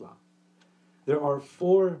in Islam. There are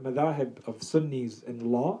 4 madhahib of Sunnis in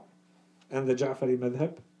law, and the Ja'fari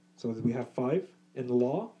madhab, So we have 5 in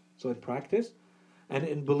law, so in practice. And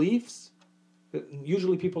in beliefs,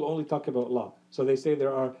 usually people only talk about law. So they say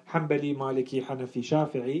there are Hanbali, Maliki, Hanafi,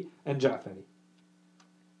 Shafi'i, and Ja'fari.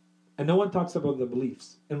 And no one talks about the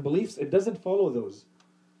beliefs. In beliefs, it doesn't follow those.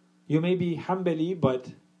 You may be Hanbali,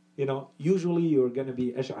 but usually you're going to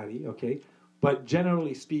be Ash'ari, okay? But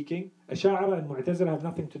generally speaking, Ash'ara and Mu'tazila have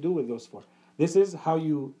nothing to do with those 4. This is how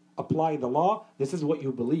you apply the law. This is what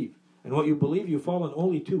you believe. And what you believe, you fall in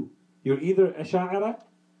only 2. You're either Ash'ara,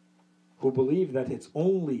 who believe that it's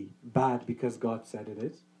only bad because God said it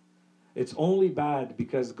is. It's only bad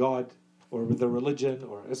because God or the religion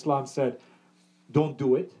or Islam said, don't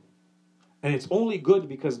do it. And it's only good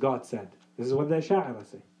because God said. This is what the Ash'ara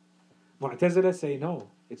say. Mu'tazila say, no,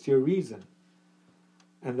 it's your reason.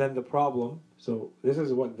 And then the problem, so this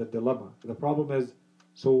is what the dilemma. The problem is,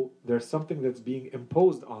 so there's something that's being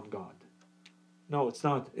imposed on God. No, it's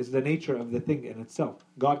not. It's the nature of the thing in itself.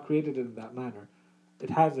 God created it in that manner. It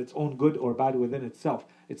has its own good or bad within itself.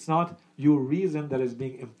 It's not your reason that is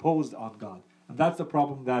being imposed on God. And that's the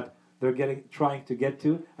problem that they're trying to get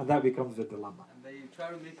to, and that becomes the dilemma. And they try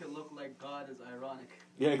to make it look like God is ironic.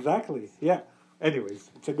 Yeah, exactly. Yeah.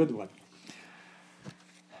 Anyways, it's a good one.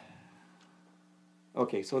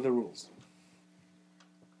 Okay, so the rules.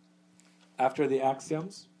 After the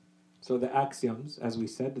axioms, so the axioms, as we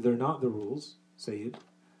said, they're not the rules, Sayyid.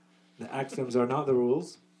 The axioms are not the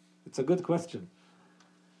rules. It's a good question.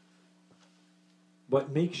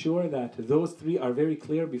 But make sure that those 3 are very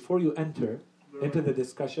clear before you enter into the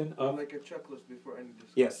discussion of... Like a checklist before any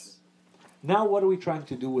discussion. Yes. Now what are we trying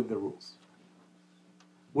to do with the rules?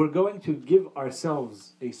 We're going to give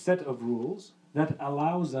ourselves a set of rules that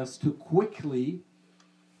allows us to quickly,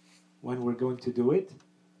 when we're going to do it,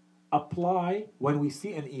 apply when we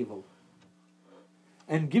see an evil.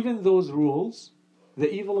 And given those rules,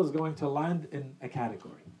 the evil is going to land in a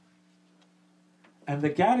category. And the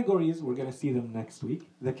categories, we're going to see them next week.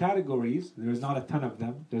 The categories, there's not a ton of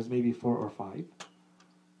them. There's maybe 4 or 5.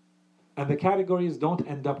 And the categories don't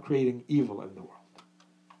end up creating evil in the world.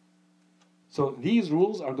 So these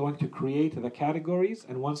rules are going to create the categories,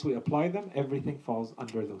 and once we apply them, everything falls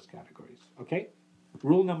under those categories. Okay?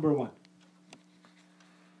 Rule number 1.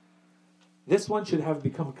 This one should have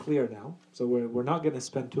become clear now, so we're not going to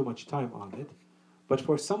spend too much time on it. But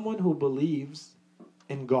for someone who believes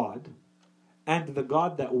in God, and the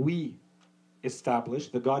God that we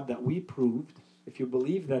established, the God that we proved, if you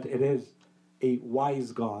believe that it is a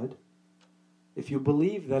wise God, if you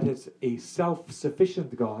believe that it's a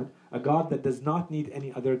self-sufficient God, a God that does not need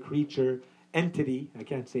any other creature, entity, I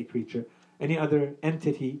can't say creature, any other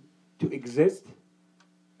entity to exist,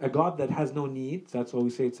 a God that has no needs, that's why we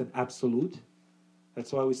say it's an absolute,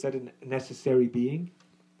 that's why we said a necessary being,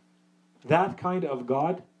 that kind of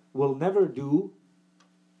God will never do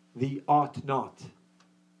the ought not,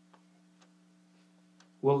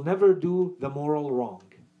 will never do the moral wrong.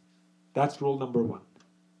 That's rule number 1.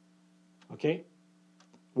 Okay?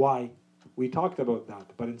 Why? We talked about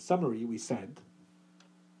that, but in summary we said,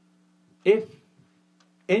 if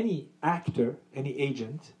any actor, any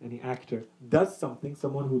agent, any actor does something,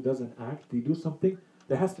 someone who doesn't act, they do something,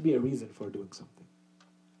 there has to be a reason for doing something.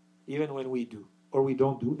 Even when we do, or we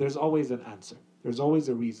don't do, there's always an answer. There's always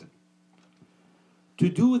a reason. To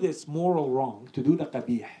do this moral wrong, to do the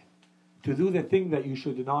qabih, to do the thing that you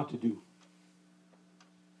should not do,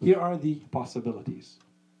 here are the possibilities.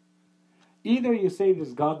 Either you say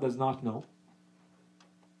this God does not know,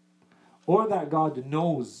 or that God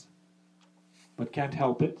knows but can't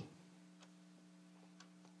help it,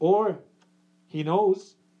 or he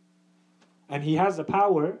knows and he has the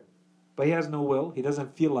power but he has no will, he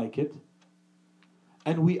doesn't feel like it.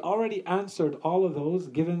 And we already answered all of those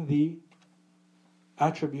given the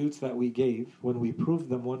attributes that we gave when we proved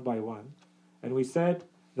them one by one. And we said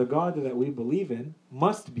the God that we believe in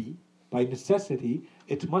must be, by necessity,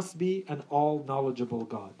 it must be an all-knowledgeable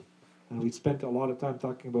God. And we spent a lot of time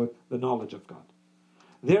talking about the knowledge of God.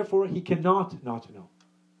 Therefore, he cannot not know.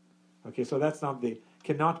 Okay, so that's not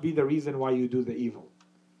cannot be the reason why you do the evil.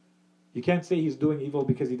 You can't say he's doing evil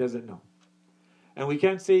because he doesn't know. And we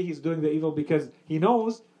can't say he's doing the evil because he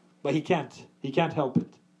knows, but he can't. He can't help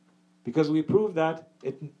it. Because we proved that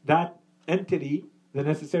that entity, the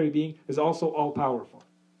necessary being, is also all-powerful.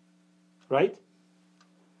 Right?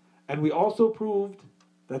 And we also proved,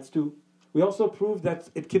 that's 2, we also proved that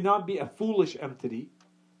it cannot be a foolish entity,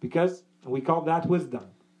 because we call that wisdom.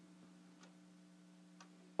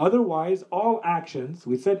 Otherwise, all actions,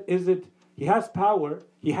 we said, he has power,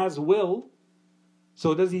 he has will,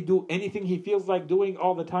 so does he do anything he feels like doing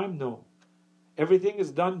all the time? No. Everything is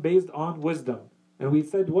done based on wisdom. And we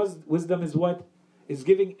said wisdom is what? is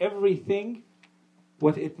giving everything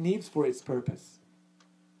what it needs for its purpose.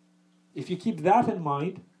 If you keep that in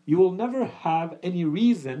mind, you will never have any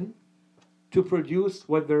reason to produce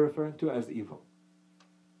what they're referring to as evil.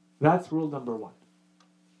 That's rule number 1.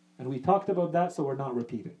 And we talked about that, so we're not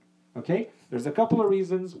repeating. Okay? There's a couple of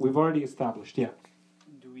reasons we've already established. Yeah.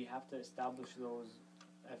 Do we have to establish those,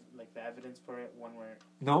 like the evidence for it when we're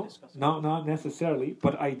discussing? No, not necessarily.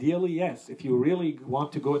 But ideally, yes. If you really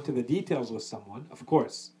want to go into the details with someone, of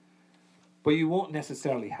course. But you won't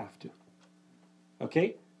necessarily have to.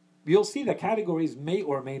 Okay? You'll see the categories may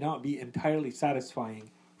or may not be entirely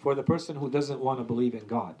satisfying for the person who doesn't want to believe in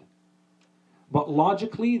God. But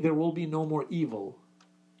logically, there will be no more evil.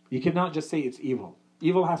 You cannot just say it's evil.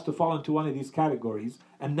 Evil has to fall into one of these categories,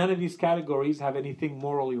 and none of these categories have anything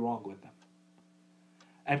morally wrong with them.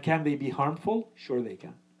 And can they be harmful? Sure they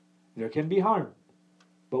can. There can be harm.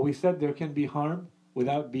 But we said there can be harm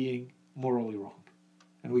without being morally wrong.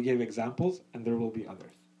 And we gave examples, and there will be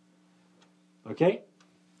others. Okay?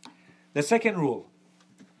 The second rule.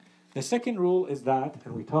 The second rule is that,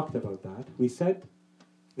 and we talked about that, we said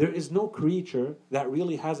there is no creature that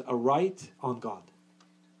really has a right on God.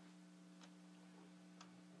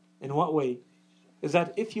 In what way? Is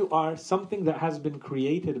that if you are something that has been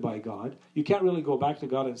created by God, you can't really go back to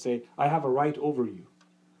God and say, I have a right over you.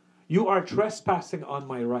 You are trespassing on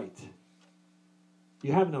my right.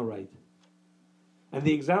 You have no right. And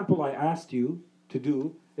the example I asked you to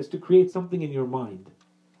do is to create something in your mind.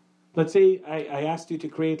 Let's say I asked you to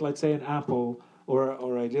create, let's say, an apple or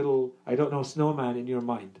a little, I don't know, snowman in your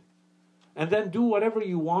mind. And then do whatever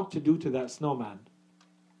you want to do to that snowman.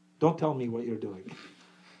 Don't tell me what you're doing.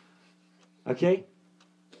 Okay?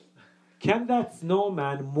 Can that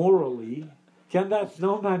snowman morally, can that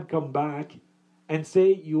snowman come back and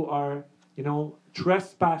say you are,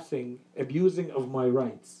 trespassing, abusing of my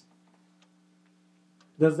rights?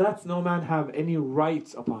 Does that snowman have any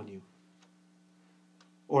rights upon you?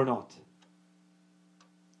 Or not?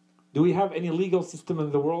 Do we have any legal system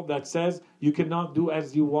in the world that says you cannot do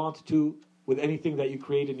as you want to with anything that you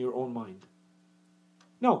create in your own mind?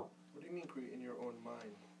 No. What do you mean create in your own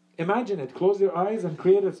mind? Imagine it. Close your eyes and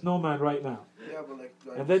create a snowman right now. Yeah, but like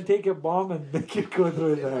and then take a bomb and make it go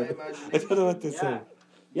through his head. I don't know what to say.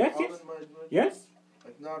 Yes, yes. Yes?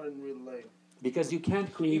 Like not in real life. Because you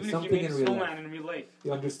can't create Even something if you in made a real snowman life. in real life.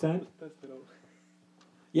 You understand? That's the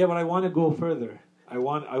Yeah, but I want to go further. I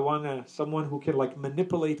want someone who can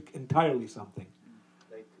manipulate entirely something.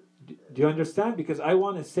 Do you understand? Because I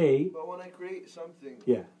want to say. But when I create something,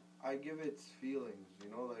 yeah, I give it feelings.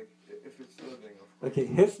 Like if it's living. Of course. Okay,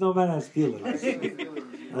 his snowman has feelings. I give it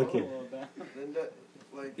feelings. Okay. Then that,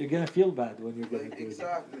 you're gonna feel bad when you're gonna do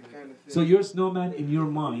exactly that. Kind of thing. So your snowman in your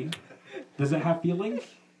mind, does it have feelings?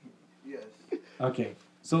 Yes. Okay.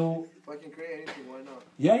 So. If I can create anything, why not?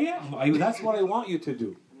 Yeah. That's what I want you to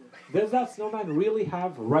do. Does that snowman really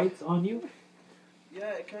have rights on you?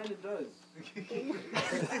 Yeah, it kind of does.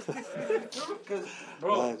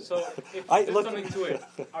 Bro, so if there's something to it,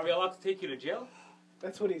 are we allowed to take you to jail?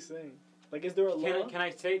 That's what he's saying. Like, is there a law? Can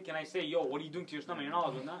I say, yo, what are you doing to your stomach? You're not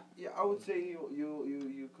allowed to do that. Yeah, I would say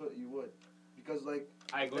you would, because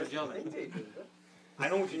I go to jail then. I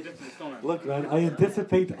know what you did to the snowman. Look, man, I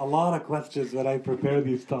anticipate a lot of questions when I prepare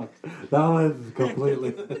these talks. That was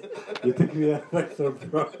completely. You took me out of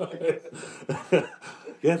surprise.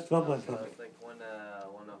 Yes, Papa. It's like when a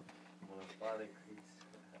father creates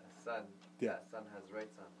a son, that son has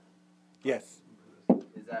rights on him. Yes.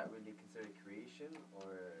 Is that really considered creation or?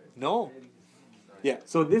 No. Yeah.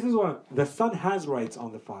 So this is what the son has rights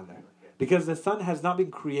on the father, because the son has not been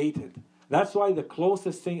created. That's why the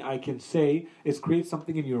closest thing I can say is create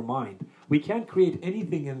something in your mind. We can't create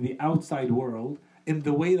anything in the outside world in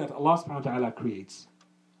the way that Allah subhanahu wa ta'ala creates.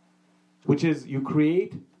 Which is, you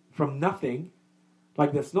create from nothing.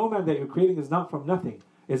 Like the snowman that you're creating is not from nothing.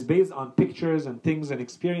 It's based on pictures and things and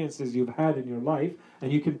experiences you've had in your life,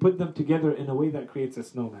 and you can put them together in a way that creates a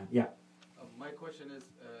snowman. Yeah. My question is,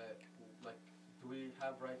 do we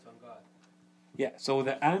have rights on God? Yeah, so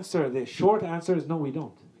the short answer is no, we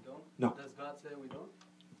don't. No. Does God say we don't?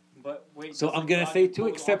 But wait. So I'm going to say two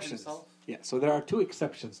exceptions. Yeah, so there are two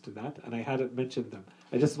exceptions to that, and I hadn't mentioned them.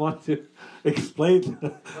 I just want to explain,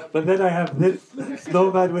 but then I have this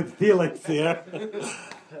snowman with feelings here.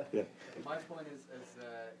 Yeah. My point is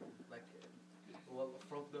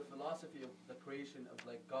from the philosophy of the creation of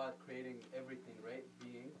God creating everything, right?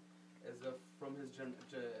 Being, is from his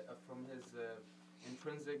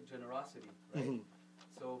intrinsic generosity, right? Mm-hmm.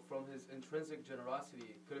 So from his intrinsic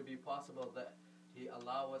generosity, could it be possible that he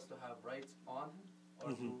allow us to have rights on him?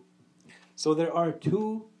 Or So there are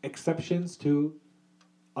two exceptions to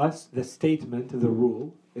us the statement, the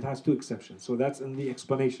rule, it has two exceptions. So that's in the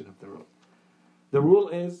explanation of the rule. The rule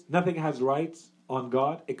is nothing has rights on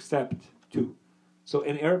God except two. So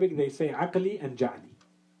in Arabic they say aqli and ja'li.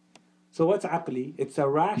 So what's aqli? It's a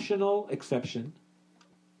rational exception,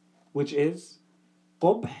 which is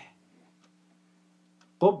قبح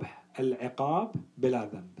العقاب بلا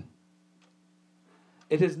ذنب.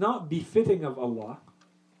 It is not befitting of Allah,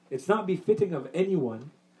 it's not befitting of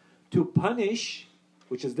anyone to punish,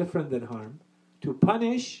 which is different than harm, to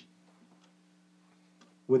punish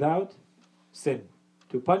without sin,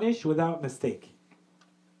 to punish without mistake.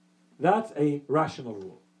 That's a rational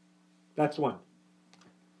rule. That's one.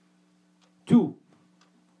 Two,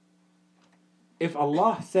 if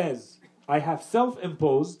Allah says, I have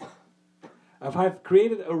self-imposed, if I've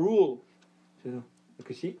created a rule, you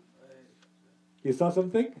saw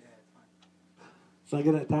something? Yeah, it's fine. It's not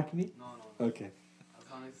going to attack me? No. Okay.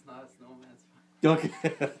 As long as it's not a snowman, it's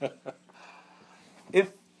fine. Okay.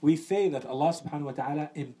 If we say that Allah subhanahu wa ta'ala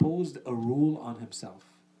imposed a rule on himself,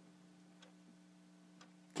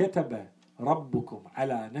 كتب ربكم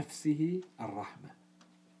على نفسه الرحمة.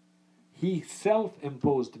 He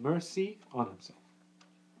self-imposed mercy on himself.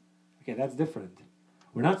 Okay, that's different.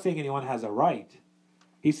 We're not saying anyone has a right.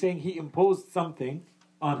 He's saying he imposed something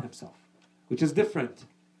on himself, which is different.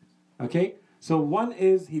 Okay? So one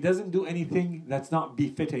is he doesn't do anything that's not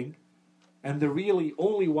befitting, and the really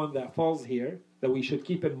only one that falls here that we should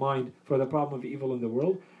keep in mind for the problem of evil in the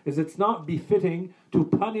world is it's not befitting to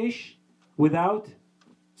punish without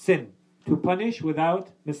sin, to punish without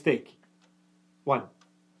mistake. One.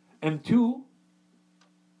 And two,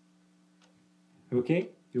 okay,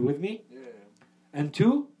 you with me? Yeah. And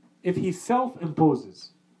two, if he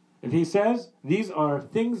self-imposes, if he says, these are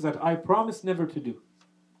things that I promise never to do.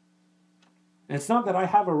 And it's not that I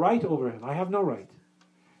have a right over him, I have no right.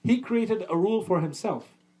 He created a rule for himself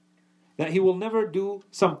that he will never do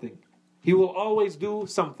something. He will always do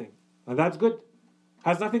something. And that's good.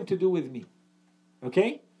 Has nothing to do with me.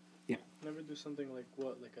 Okay? Yeah. Never do something like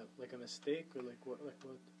what? Like a mistake or like what?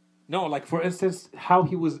 No, like for instance, how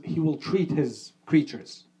he will treat his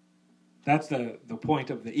creatures. That's the point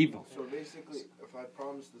of the evil. So basically, if I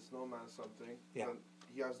promise the snowman something, Yeah. then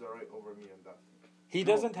he has the right over me and that. He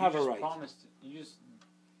doesn't have a right.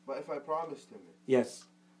 But if I promised him it, Yes.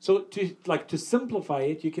 So to simplify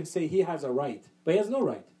it, you can say he has a right, but he has no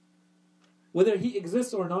right. Whether he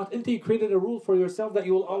exists or not, until you created a rule for yourself that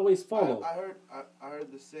you will always follow. I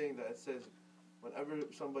heard this saying that it says, whenever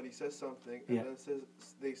somebody says something and Yeah. then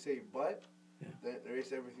they say but, Yeah. then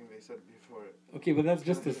erase everything they said before it. Okay, but that's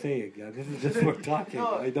just a saying. Yeah. This is just for talking.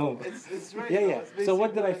 No, I don't. It's right. Yeah, no, yeah. it's So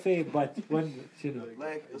what did I basically say? But when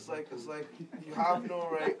Like it's like you have no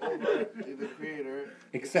right over the creator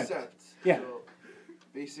Except. Yeah. So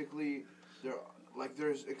basically, you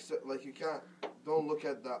don't look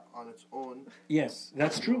at that on its own. Yes,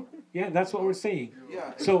 that's true. Yeah, that's what we're saying.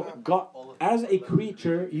 Yeah. So except- God, as a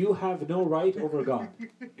creature, you have no right over God.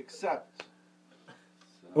 except.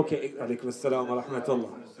 Okay. Alaykum assalam wa rahmatullah.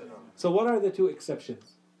 So what are the two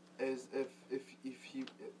exceptions? Is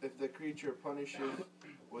if the creature punishes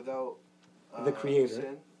without The creator.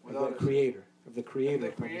 sin, Of without the a- creator. Of the if creator.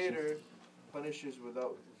 the creator punishes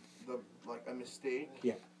without a mistake.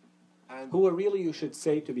 Yeah. And Who really you should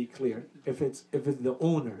say, to be clear, if it's the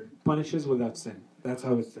owner punishes without sin. That's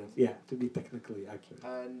how it says. Yeah, to be technically accurate.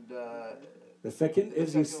 and The second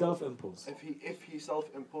is you second- self-impose. if he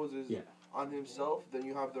self-imposes Yeah. on himself, then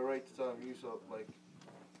you have the right to tell him you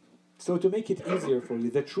So to make it easier for you,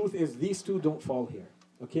 the truth is these two don't fall here.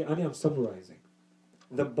 Okay, Ani, I'm summarizing.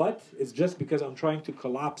 The but is just because I'm trying to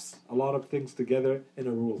collapse a lot of things together in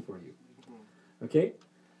a rule for you. Okay?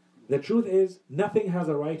 The truth is nothing has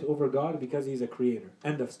a right over God because he's a creator.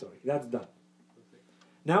 End of story. That's done.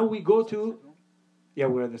 Now we go to... Yeah,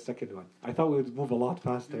 we're in the second one. I thought we would move a lot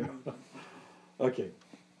faster. Okay.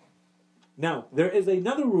 Now, there is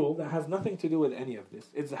another rule that has nothing to do with any of this.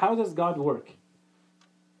 It's how does God work?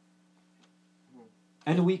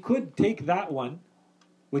 And we could take that one,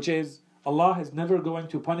 which is Allah is never going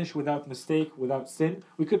to punish without mistake, without sin.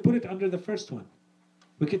 We could put it under the first one.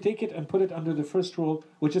 We could take it and put it under the first rule,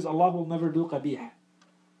 which is Allah will never do qabih.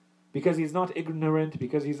 Because he's not ignorant,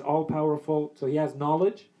 because he's all-powerful, so he has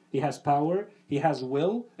knowledge, he has power, he has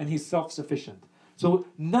will, and he's self-sufficient. So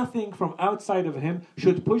nothing from outside of him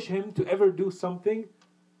should push him to ever do something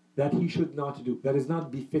that he should not do, that is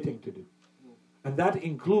not befitting to do. And that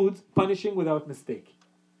includes punishing without mistake.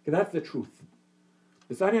 Okay, that's the truth.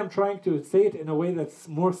 Ani, I'm trying to say it in a way that's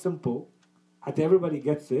more simple, until everybody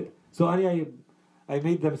gets it. So Ani, I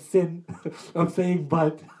made them sin of saying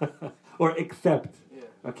but or except.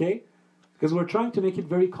 Yeah. Okay? Because we're trying to make it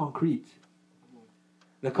very concrete.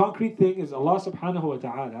 The concrete thing is Allah subhanahu wa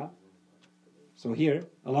ta'ala. So here,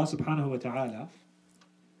 Allah subhanahu wa ta'ala,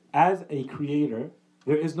 as a creator,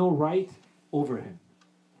 there is no right over him.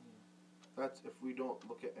 That's if we don't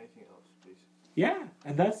look at anything else, basically. Yeah,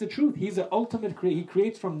 and that's the truth. He's the ultimate creator. He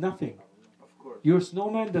creates from nothing. Of course. Your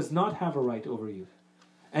snowman does not have a right over you.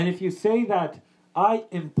 And if you say that I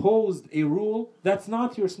imposed a rule, that's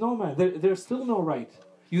not your snowman. There's still no right.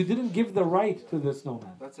 You didn't give the right to the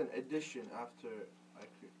snowman. That's an addition after I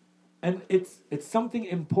create. And it's something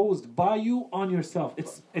imposed by you on yourself.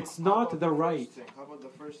 It's not the right. How about the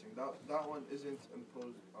first thing? That one isn't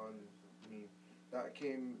imposed on me. That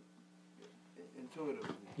came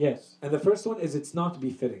intuitively. Yes. And the first one is it's not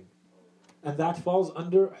befitting. And that falls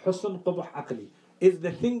under husn qubh aqli. Is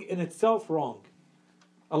the thing in itself wrong?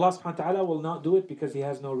 Allah subhanahu wa ta'ala will not do it because He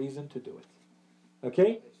has no reason to do it.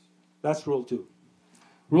 Okay? That's rule 2.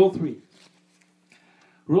 Rule 3.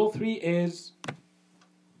 Rule 3 is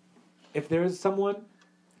if there is someone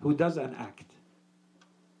who does an act,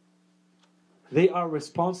 they are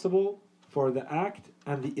responsible for the act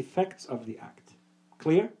and the effects of the act.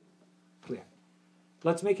 Clear? Clear.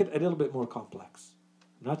 Let's make it a little bit more complex.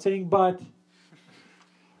 I'm not saying but.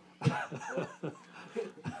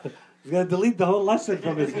 He's going to delete the whole lesson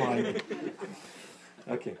from his mind.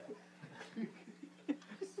 Okay.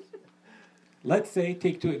 Let's say,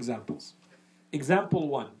 take 2 examples. Example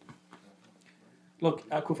 1. Look,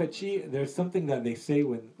 Kufachi, there's something that they say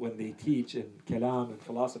when they teach in Kalam and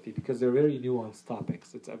philosophy, because they're very nuanced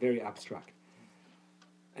topics. It's a very abstract.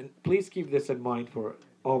 And please keep this in mind for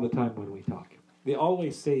all the time when we talk. They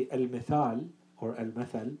always say, al-mithal, or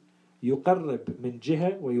al-mathal, يقرب من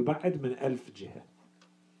جهة ويبعد من ألف جهة.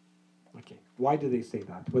 Okay, why do they say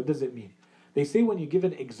that? What does it mean? They say when you give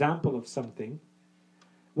an example of something,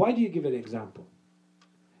 why do you give an example?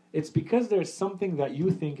 It's because there's something that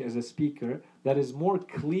you think as a speaker that is more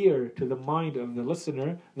clear to the mind of the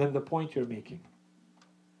listener than the point you're making.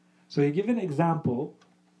 So you give an example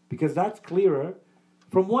because that's clearer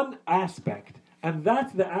from one aspect, and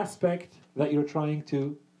that's the aspect that you're trying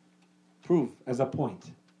to prove as a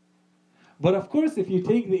point. But of course, if you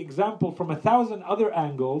take the example from 1,000 other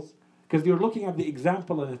angles, because you're looking at the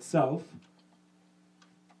example in itself,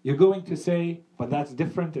 you're going to say, but that's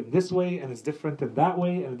different in this way, and it's different in that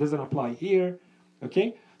way, and it doesn't apply here.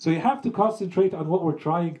 Okay? So you have to concentrate on what we're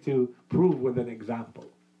trying to prove with an example.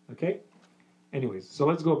 Okay? Anyways, so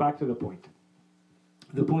let's go back to the point.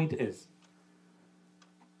 The point is,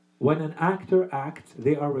 when an actor acts,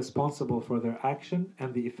 they are responsible for their action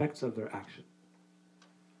and the effects of their action.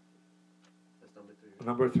 That's number 3.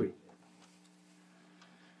 Number 3.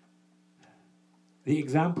 The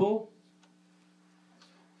example,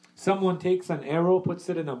 someone takes an arrow, puts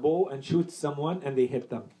it in a bow, and shoots someone, and they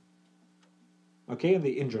hit them. Okay, and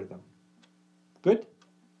they injure them. Good?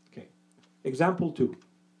 Okay. Example 2.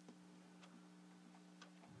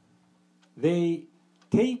 They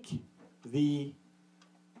take the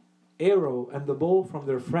arrow and the bow from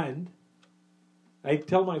their friend. I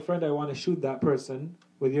tell my friend I want to shoot that person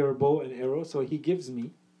with your bow and arrow, so he gives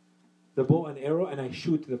me the bow and arrow, and I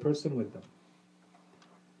shoot the person with them.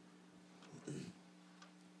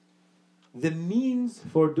 The means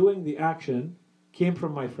for doing the action came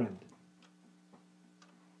from my friend.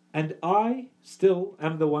 And I still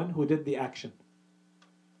am the one who did the action.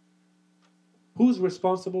 Who's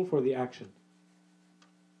responsible for the action?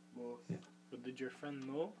 Both. Yeah. But did your friend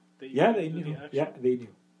know that you Yeah, didn't they do knew. the action? Yeah, they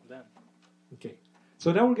knew. Then. Okay.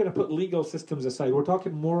 So now we're going to put legal systems aside. We're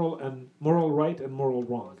talking moral right and moral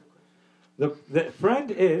wrong. The friend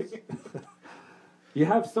is you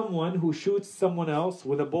have someone who shoots someone else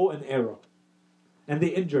with a bow and arrow, and they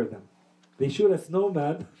injure them. They shoot a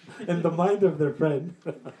snowman in the mind of their friend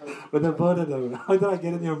with a bow and arrow. How did I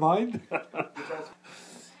get in your mind?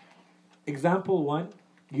 Example 1,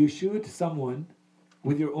 you shoot someone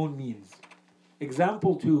with your own means.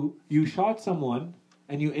 Example 2, you shot someone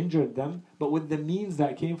and you injured them, but with the means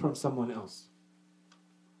that came from someone else.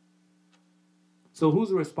 So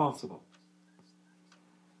who's responsible?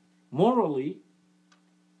 Morally,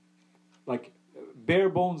 like bare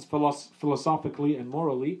bones philosophically and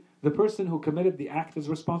morally, the person who committed the act is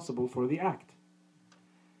responsible for the act.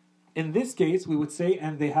 In this case, we would say,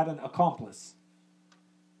 and they had an accomplice.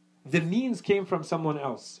 The means came from someone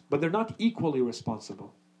else, but they're not equally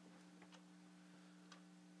responsible.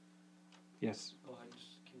 Yes.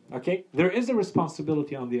 Okay? There is a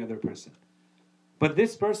responsibility on the other person. But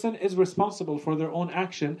this person is responsible for their own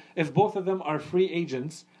action if both of them are free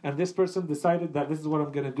agents and this person decided that this is what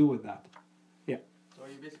I'm going to do with that. Yeah. So are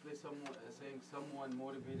you basically saying someone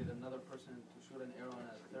motivated another person to shoot an arrow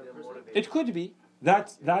at a third person? motivated. It could be.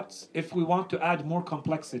 That's if we want to add more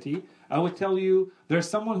complexity, I would tell you there's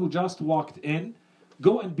someone who just walked in,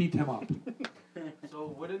 go and beat him up.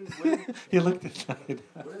 So wouldn't He looked aside.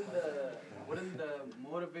 wouldn't the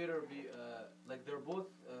motivator be like they're both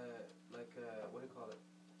what do you call it?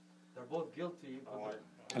 They're both guilty.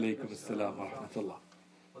 Alaykum as-salam wa rahmatullah.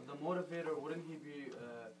 But the motivator, wouldn't he be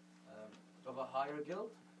of a higher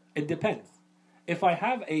guilt? It depends. If I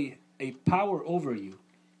have a power over you,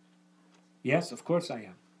 yes, of course I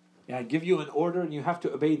am. Yeah, I give you an order and you have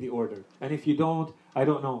to obey the order. And if you don't, I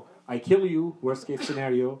don't know, I kill you, worst case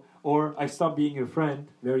scenario, or I stop being your friend,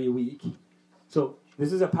 very weak. So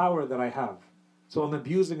this is a power that I have. So I'm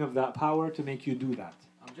abusing of that power to make you do that.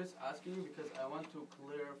 I'm just asking you because I want to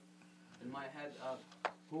clear in my head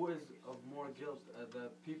who is of more guilt, the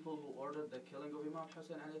people who ordered the killing of Imam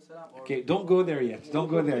Hussein alayhi salam, or Okay, don't go there yet. Don't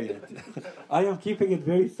go there yet. I am keeping it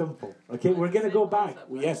very simple. Okay, we're going to go back.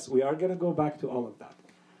 Yes, we are going to go back to all of that.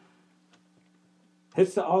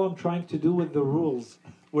 It's all I'm trying to do with the rules.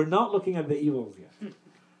 We're not looking at the evils yet.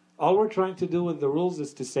 All we're trying to do with the rules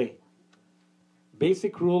is to say,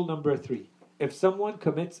 basic rule number 3. If someone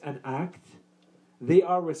commits an act, they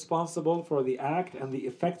are responsible for the act and the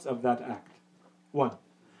effects of that act. 1.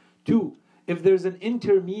 2. If there's an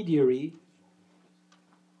intermediary,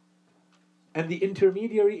 and the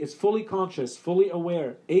intermediary is fully conscious, fully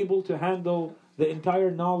aware, able to handle the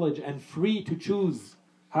entire knowledge and free to choose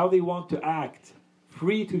how they want to act,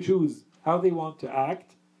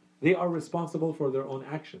 they are responsible for their own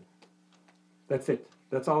action. That's it.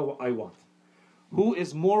 That's all I want. Who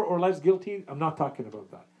is more or less guilty? I'm not talking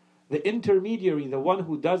about that. The intermediary, the one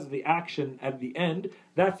who does the action at the end,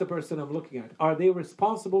 that's the person I'm looking at. Are they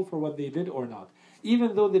responsible for what they did or not?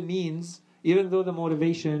 Even though the means, even though the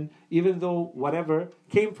motivation, even though whatever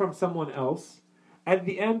came from someone else, at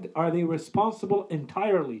the end, are they responsible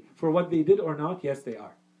entirely for what they did or not? Yes, they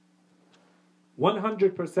are.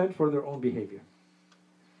 100% for their own behavior.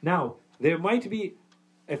 Now, there might be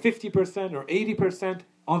a 50% or 80%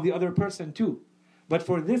 on the other person too. But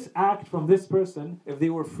for this act from this person, if they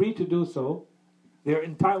were free to do so, they're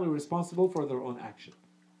entirely responsible for their own action.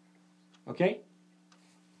 Okay?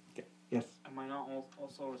 Okay. Yes. Am I not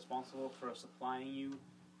also responsible for supplying you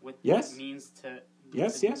with Yes. means to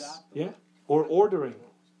Yes, do yes. that? Yeah. Or ordering.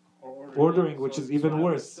 Ordering, which is even I would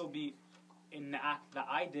worse. still be in the act that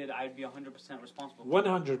I did. I'd be 100% responsible.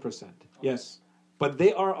 100%. Yes. But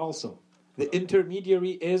they are also. The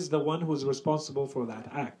intermediary is the one who's responsible for that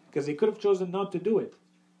act. Because they could have chosen not to do it.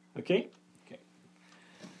 Okay? Okay.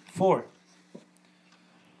 4.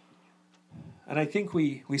 And I think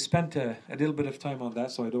we spent a little bit of time on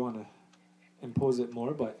that, so I don't want to impose it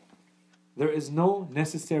more, but there is no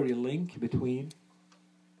necessary link between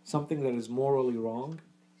something that is morally wrong,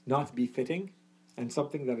 not befitting, and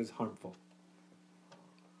something that is harmful.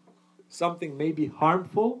 Something may be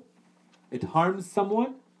harmful, it harms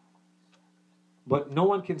someone, but no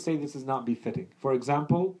one can say this is not befitting. For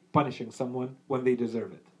example, punishing someone when they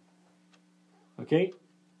deserve it. Okay?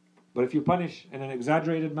 But if you punish in an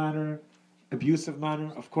exaggerated manner, abusive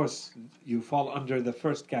manner, of course, you fall under the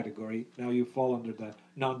first category. Now you fall under the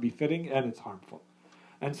non-befitting, and it's harmful.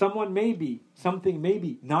 And something may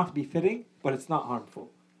be not befitting, but it's not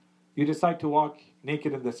harmful. You decide to walk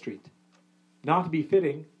naked in the street. Not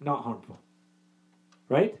befitting, not harmful.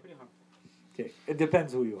 Right? Pretty harmful. Okay, it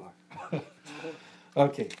depends who you are.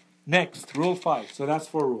 Okay, next, rule 5. So that's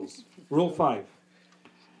 4 rules. Rule 5.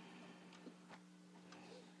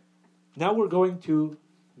 Now we're going to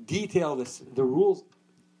detail the rules.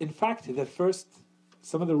 In fact,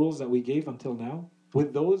 some of the rules that we gave until now,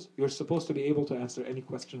 with those, you're supposed to be able to answer any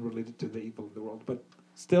question related to the evil of the world. But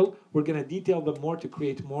still, we're going to detail them more to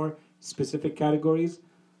create more specific categories.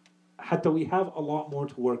 Hatta we have a lot more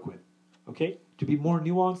to work with. Okay? To be more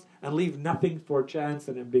nuanced and leave nothing for chance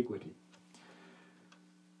and ambiguity.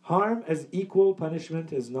 Harm as equal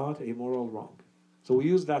punishment is not a moral wrong. So we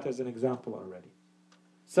use that as an example already.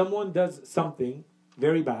 Someone does something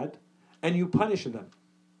very bad, and you punish them.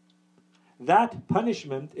 That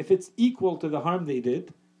punishment, if it's equal to the harm they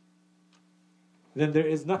did, then there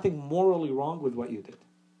is nothing morally wrong with what you did.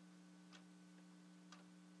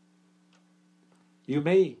 You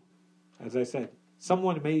may, as I said,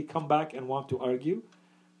 someone may come back and want to argue.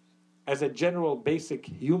 As a general basic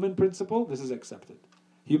human principle, this is accepted.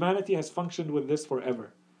 Humanity has functioned with this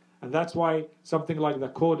forever. And that's why something like the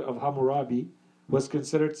Code of Hammurabi was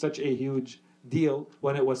considered such a huge deal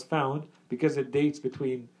when it was found, because it dates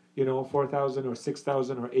between 4,000 or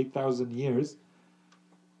 6,000 or 8,000 years.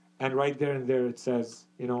 And right there and there it says,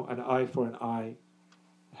 an eye for an eye,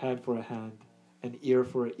 a hand for a hand, an ear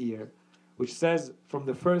for an ear, which says from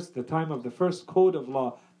the time of the first code of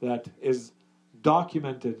law that is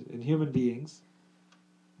documented in human beings,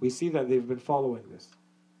 we see that they've been following this.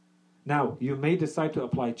 Now, you may decide to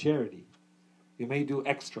apply charity. You may do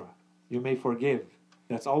extra. You may forgive.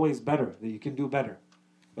 That's always better, that you can do better.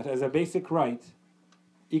 But as a basic right,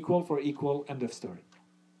 equal for equal, end of story.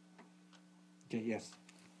 Okay, yes.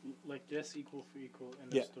 Like, yes, equal for equal,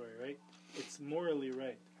 end Yeah. of story, right? It's morally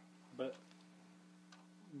right, but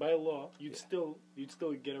by law, you'd still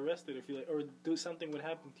get arrested if you or do something would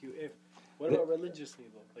happen to you if. What about religiously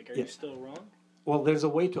though? Like, are you still wrong? Well, there's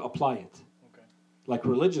a way to apply it. Okay. Like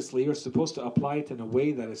religiously, you're supposed to apply it in a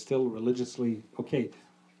way that is still religiously okay.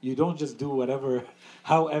 You don't just do whatever,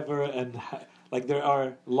 however, and like there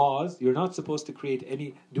are laws. You're not supposed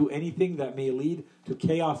to do anything that may lead to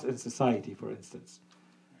chaos in society, for instance.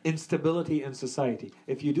 Instability in society.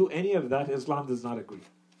 If you do any of that, Islam does not agree.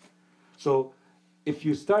 So if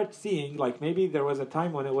you start seeing, like maybe there was a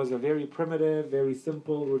time when it was a very primitive, very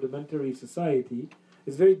simple, rudimentary society,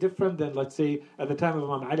 it's very different than, let's say, at the time of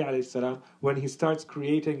Imam Ali alayhi salam, when he starts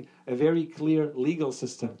creating a very clear legal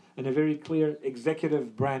system and a very clear executive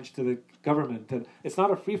branch to the government. And it's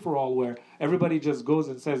not a free-for-all where everybody just goes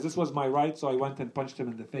and says, this was my right, so I went and punched him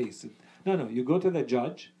in the face. No, you go to the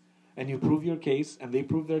judge and you prove your case, and they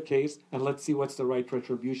prove their case, and let's see what's the right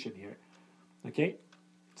retribution here. Okay?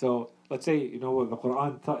 So, let's say, the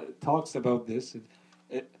Quran talks about this.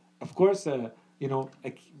 Of course,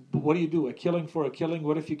 what do? A killing for a killing?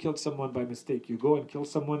 What if you killed someone by mistake? You go and kill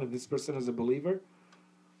someone and this person is a believer?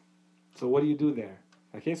 So what do you do there?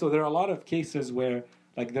 Okay, so there are a lot of cases where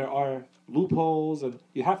like there are loopholes and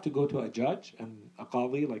you have to go to a judge and a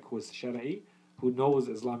qadi, like who is shari'i, who knows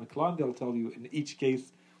Islamic law, and they'll tell you in each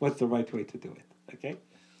case what's the right way to do it. Okay?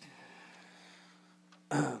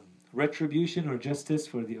 Retribution or justice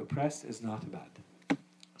for the oppressed is not bad.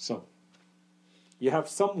 So, you have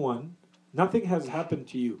someone, nothing has happened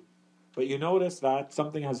to you, but you notice that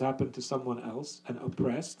something has happened to someone else, an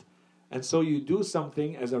oppressed, and so you do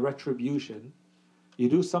something as a retribution, you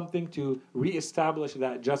do something to reestablish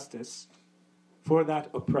that justice for that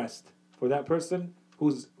oppressed, for that person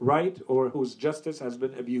whose right or whose justice has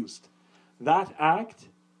been abused. That act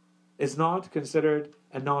is not considered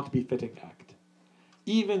a not befitting act,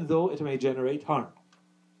 even though it may generate harm.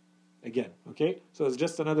 Again, okay? So it's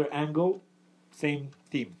just another angle, same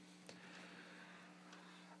theme.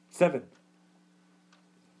 7.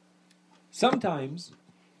 Sometimes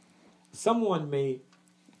someone may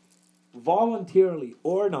voluntarily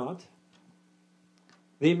or not,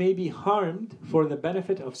 they may be harmed for the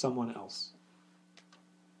benefit of someone else.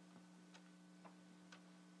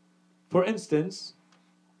 For instance,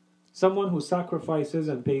 someone who sacrifices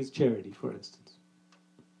and pays charity, for instance.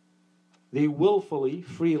 They willfully,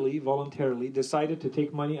 freely, voluntarily decided to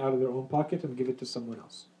take money out of their own pocket and give it to someone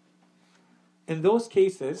else. In those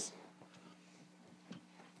cases,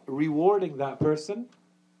 rewarding that person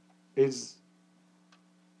is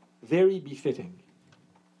very befitting.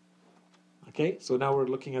 Okay, so now we're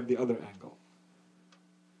looking at the other angle.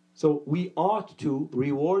 So we ought to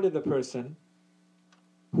reward the person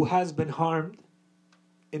who has been harmed,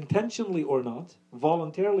 intentionally or not,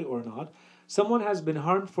 voluntarily or not. Someone has been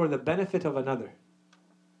harmed for the benefit of another.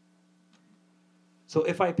 So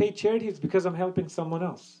if I pay charity, it's because I'm helping someone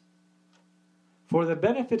else. For the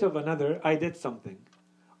benefit of another, I did something.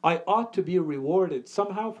 I ought to be rewarded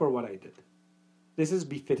somehow for what I did. This is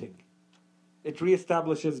befitting. It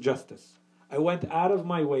reestablishes justice. I went out of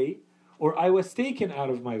my way, or I was taken out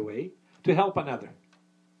of my way to help another.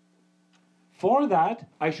 For that,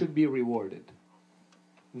 I should be rewarded.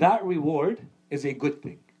 That reward is a good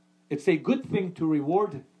thing. It's a good thing to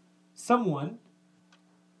reward someone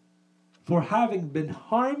for having been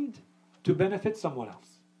harmed to benefit someone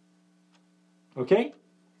else. Okay?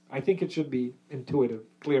 I think it should be intuitive,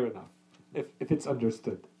 clear enough, if it's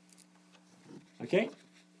understood. Okay?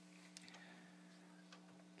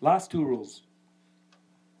 Last 2 rules.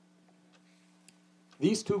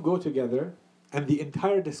 These 2 go together, and the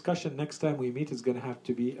entire discussion next time we meet is going to have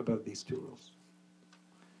to be about these 2 rules.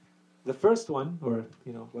 The first one, or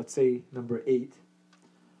let's say number 8,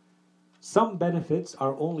 some benefits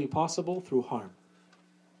are only possible through harm.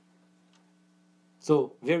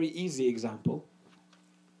 So, very easy example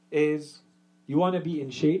is you want to be in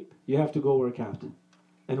shape, you have to go work out.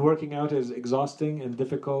 And working out is exhausting and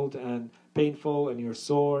difficult and painful, and you're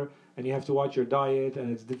sore, and you have to watch your diet,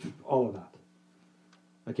 and it's all of that.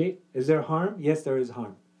 Okay? Is there harm? Yes, there is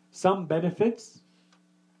harm. Some benefits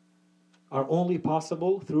are only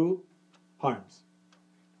possible through harms.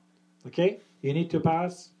 Okay? You need to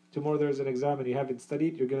pass. Tomorrow there's an exam and you haven't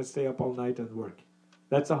studied. You're going to stay up all night and work.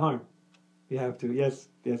 That's a harm. You have to. Yes,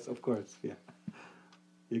 yes, of course. Yeah.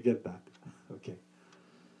 You get that. Okay.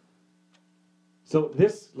 So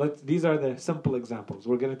these are the simple examples.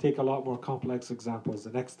 We're going to take a lot more complex examples the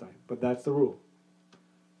next time, but that's the rule.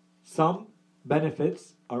 Some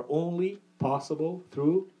benefits are only possible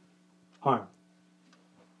through harm.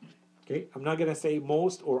 Okay? I'm not going to say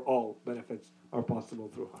most or all benefits are possible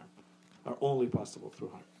through harm, are only possible through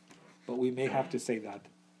harm. But we may have to say that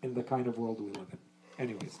in the kind of world we live in.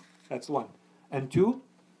 Anyways, that's one. And two,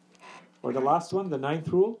 or the last one, the ninth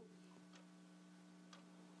rule.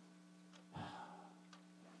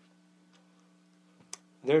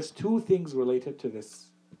 There's two things related to this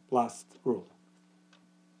last rule.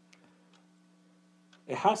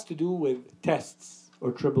 It has to do with tests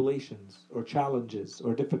or tribulations or challenges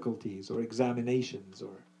or difficulties or examinations,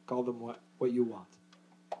 or call them what you want.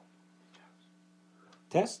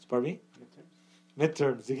 Tests, pardon me?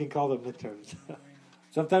 Midterms. You can call them midterms.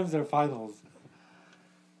 Sometimes they're finals.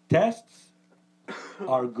 Tests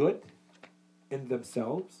are good in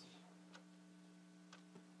themselves,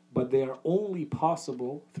 but they are only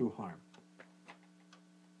possible through harm.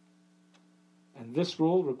 And this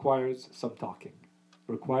rule requires some talking,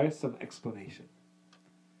 requires some explanation.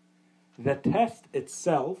 The test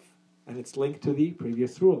itself, and it's linked to the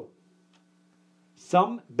previous rule,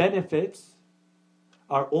 some benefits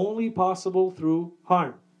are only possible through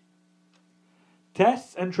harm.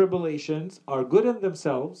 Tests and tribulations are good in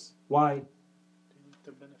themselves. Why? They lead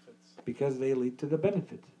to benefits. Because they lead to the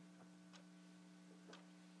benefit,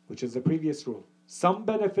 which is the previous rule. Some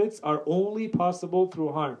benefits are only possible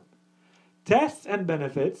through harm. Tests and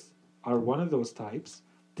benefits are one of those types.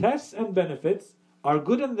 Tests and benefits are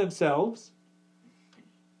good in themselves,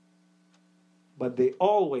 but they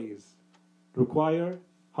always require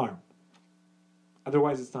harm.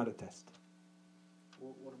 Otherwise, it's not a test.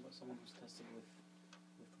 What about someone who's tested with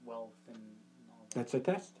wealth and all that? That's a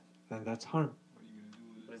test. Then that's harm.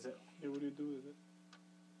 What is it? Yeah, what do you do with it?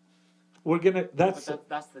 We're gonna. But that's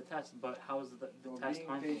the test. But how is the test being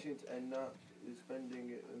harmful? patient and not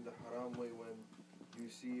spending it in the haram way when you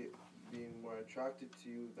see it being more attracted to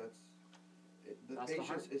you, That's the patience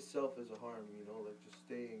harm. itself is a harm, like just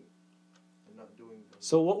staying and not doing them.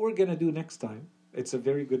 So what we're gonna do next time? It's a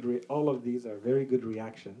very good. All of these are very good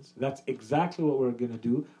reactions. That's exactly what we're gonna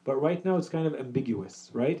do. But right now it's kind of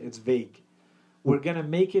ambiguous, right? It's vague. We're gonna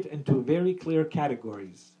make it into very clear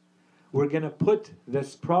categories. We're gonna put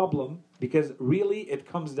this problem, because really it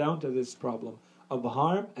comes down to this problem of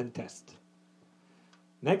harm and test.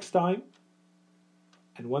 Next time,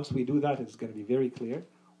 and once we do that, it's going to be very clear.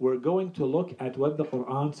 We're going to look at what the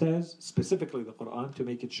Quran says, specifically the Quran, to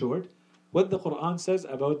make it short, what the Quran says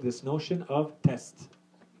about this notion of test.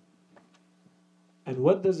 And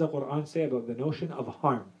what does the Quran say about the notion of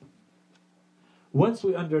harm? Once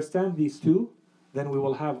we understand these two, then we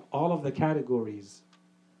will have all of the categories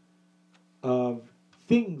of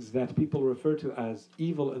things that people refer to as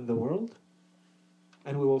evil in the world,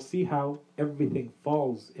 and we will see how everything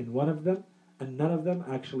falls in one of them, and none of them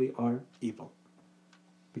actually are evil,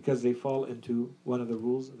 because they fall into one of the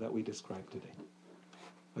rules that we described today.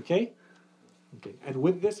 Okay? Okay. And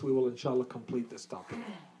with this, we will inshallah complete this topic.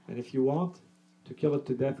 And if you want to kill it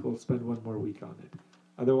to death, we'll spend one more week on it.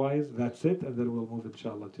 Otherwise, that's it, and then we'll move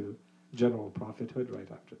inshallah to general prophethood right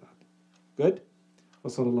after that. Good?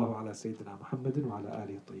 وصلى الله على سيدنا محمد وعلى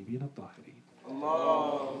آله الطيبين الطاهرين.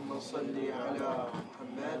 اللهم صل على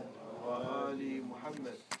محمد وآل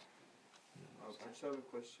محمد. I just have a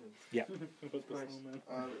question. Yeah. About the snowman.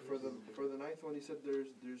 For the ninth one, you said there's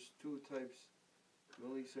two types. You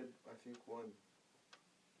only said, I think, one.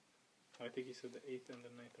 I think he said the 8th and the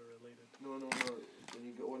 9th are related. No.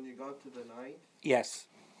 When you got to the ninth, Yes.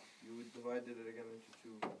 you divided it again into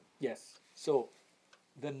two. Yes. So,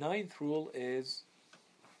 the ninth rule is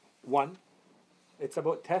 1. It's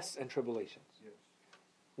about tests and tribulations. Yes.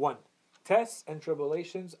 1. Tests and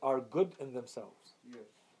tribulations are good in themselves. Yes.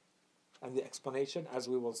 And the explanation, as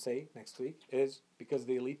we will say next week, is because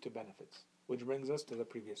they lead to benefits. Which brings us to the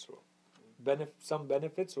previous rule. Some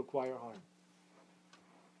benefits require harm.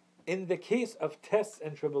 In the case of tests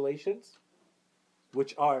and tribulations,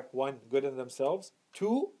 which are 1, good in themselves,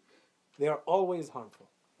 2, they are always harmful.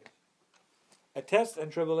 A test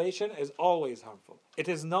and tribulation is always harmful. It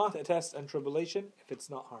is not a test and tribulation if it's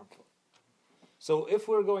not harmful. So if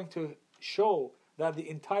we're going to show that the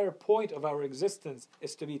entire point of our existence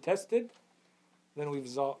is to be tested, then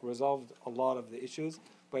we've resolved a lot of the issues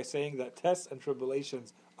by saying that tests and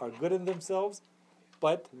tribulations are good in themselves,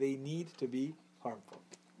 but they need to be harmful.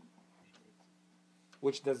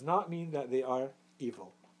 Which does not mean that they are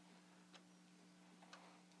evil.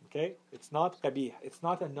 Okay? It's not qabih. It's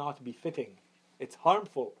not a not befitting. It's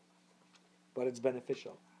harmful, but it's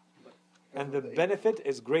beneficial. And the benefit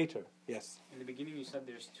is greater. Yes. In the beginning, you said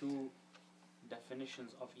there's two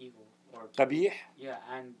definitions of evil, or Qabih, yeah,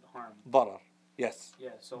 and harm. darar. Yes.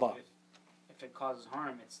 Yeah, so Dar. if it causes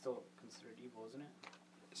harm, it's still considered evil, isn't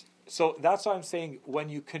it? So that's why I'm saying when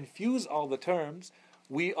you confuse all the terms,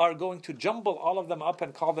 we are going to jumble all of them up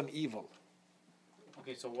and call them evil.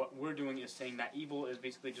 Okay, so what we're doing is saying that evil is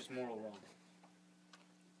basically just moral wrong.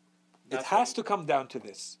 It has to come down to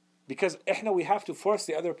this. Because we have to force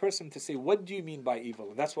the other person to say, what do you mean by evil?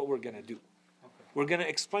 And that's what we're going to do. Okay. We're going to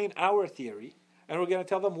explain our theory, and we're going to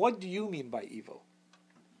tell them, what do you mean by evil?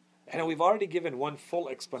 And we've already given one full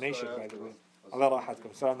explanation, by the way. Allah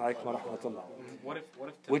rahatkum. Assalamu alaikum wa rahmatullah. What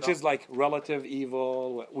if Which is like relative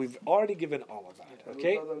evil. We've already given all of that.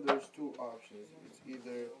 Okay? We tell them there's two options. It's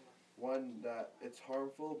either one that it's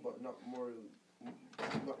harmful but not morally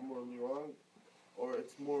wrong, or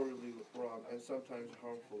it's morally wrong and sometimes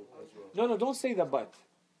harmful as well. No, don't say the but.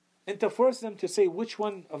 And to force them to say which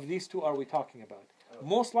one of these two are we talking about.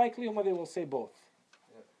 Most likely, they will say both.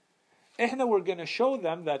 We're going to show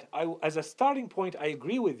them that as a starting point, I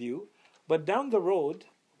agree with you, but down the road,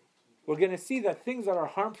 we're going to see that things that are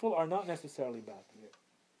harmful are not necessarily bad.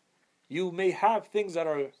 You may have things that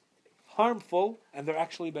are harmful and they're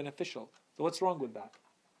actually beneficial. So what's wrong with that?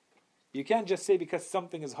 You can't just say because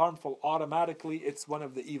something is harmful, automatically it's one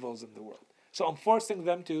of the evils in the world. So I'm forcing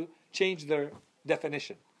them to change their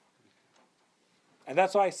definition. And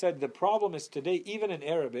that's why I said the problem is today, even in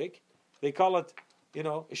Arabic, they call it,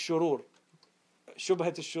 shurur.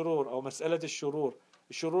 Shubhat al-shurur or mas'alat al-shurur.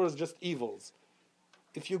 Shurur is just evils.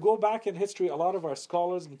 If you go back in history, a lot of our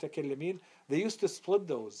scholars, mutakallimin, they used to split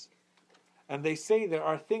those. And they say there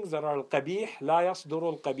are things that are al-qabih, la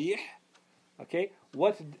yasduru al-qabih. Okay?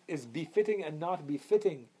 What is befitting and not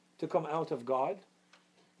befitting to come out of God?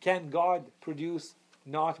 Can God produce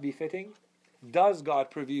not befitting? Does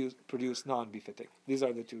God produce non-befitting? These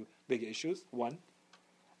are the two big issues. One.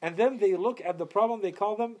 And then they look at the problem, they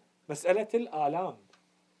call them mas'alat al-alam,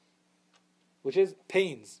 which is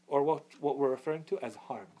pains, or what we're referring to as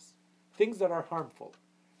harms. Things that are harmful.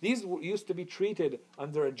 These used to be treated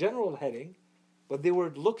under a general heading, but they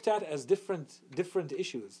were looked at as different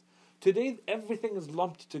issues. Today, everything is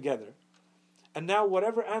lumped together. And now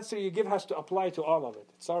whatever answer you give has to apply to all of it.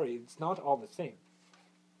 Sorry, it's not all the same.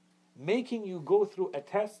 Making you go through a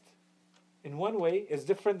test in one way is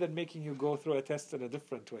different than making you go through a test in a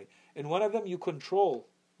different way. In one of them, you control.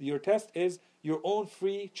 Your test is your own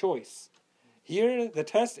free choice. Here, the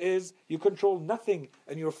test is you control nothing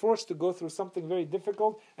and you're forced to go through something very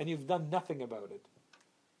difficult and you've done nothing about it.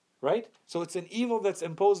 Right? So it's an evil that's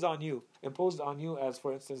imposed on you. Imposed on you as,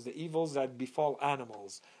 for instance, the evils that befall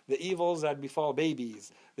animals, the evils that befall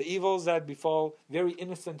babies, the evils that befall very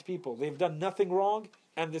innocent people. They've done nothing wrong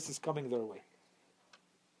and this is coming their way.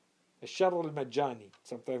 Ash-sharr al-majani,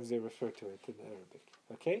 sometimes they refer to it in Arabic.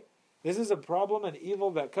 Okay? This is a problem, an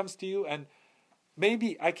evil that comes to you, and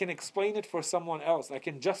maybe I can explain it for someone else. I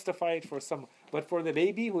can justify it for someone. But for the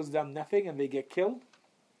baby who's done nothing and they get killed,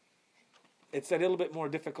 it's a little bit more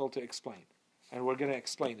difficult to explain. And we're going to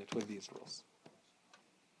explain it with these rules.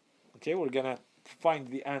 Okay, we're going to find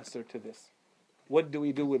the answer to this. What do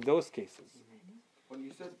we do with those cases? When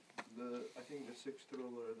you said I think the sixth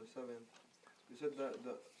rule or the seventh, you said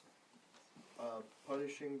that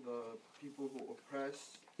punishing the people who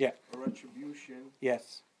oppress, or retribution,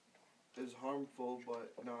 is harmful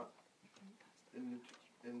but not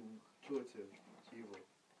intuitive evil.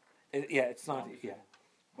 It's not.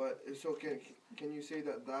 But so can you say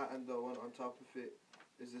that and the one on top of it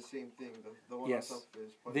is the same thing? The one Yes. on top of it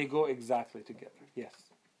is punishment. They go exactly together.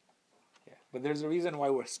 Yes. Yeah. But there's a reason why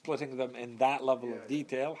we're splitting them in that level of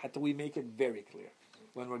detail. How do we make it very clear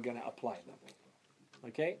when we're going to apply them?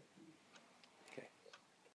 Okay?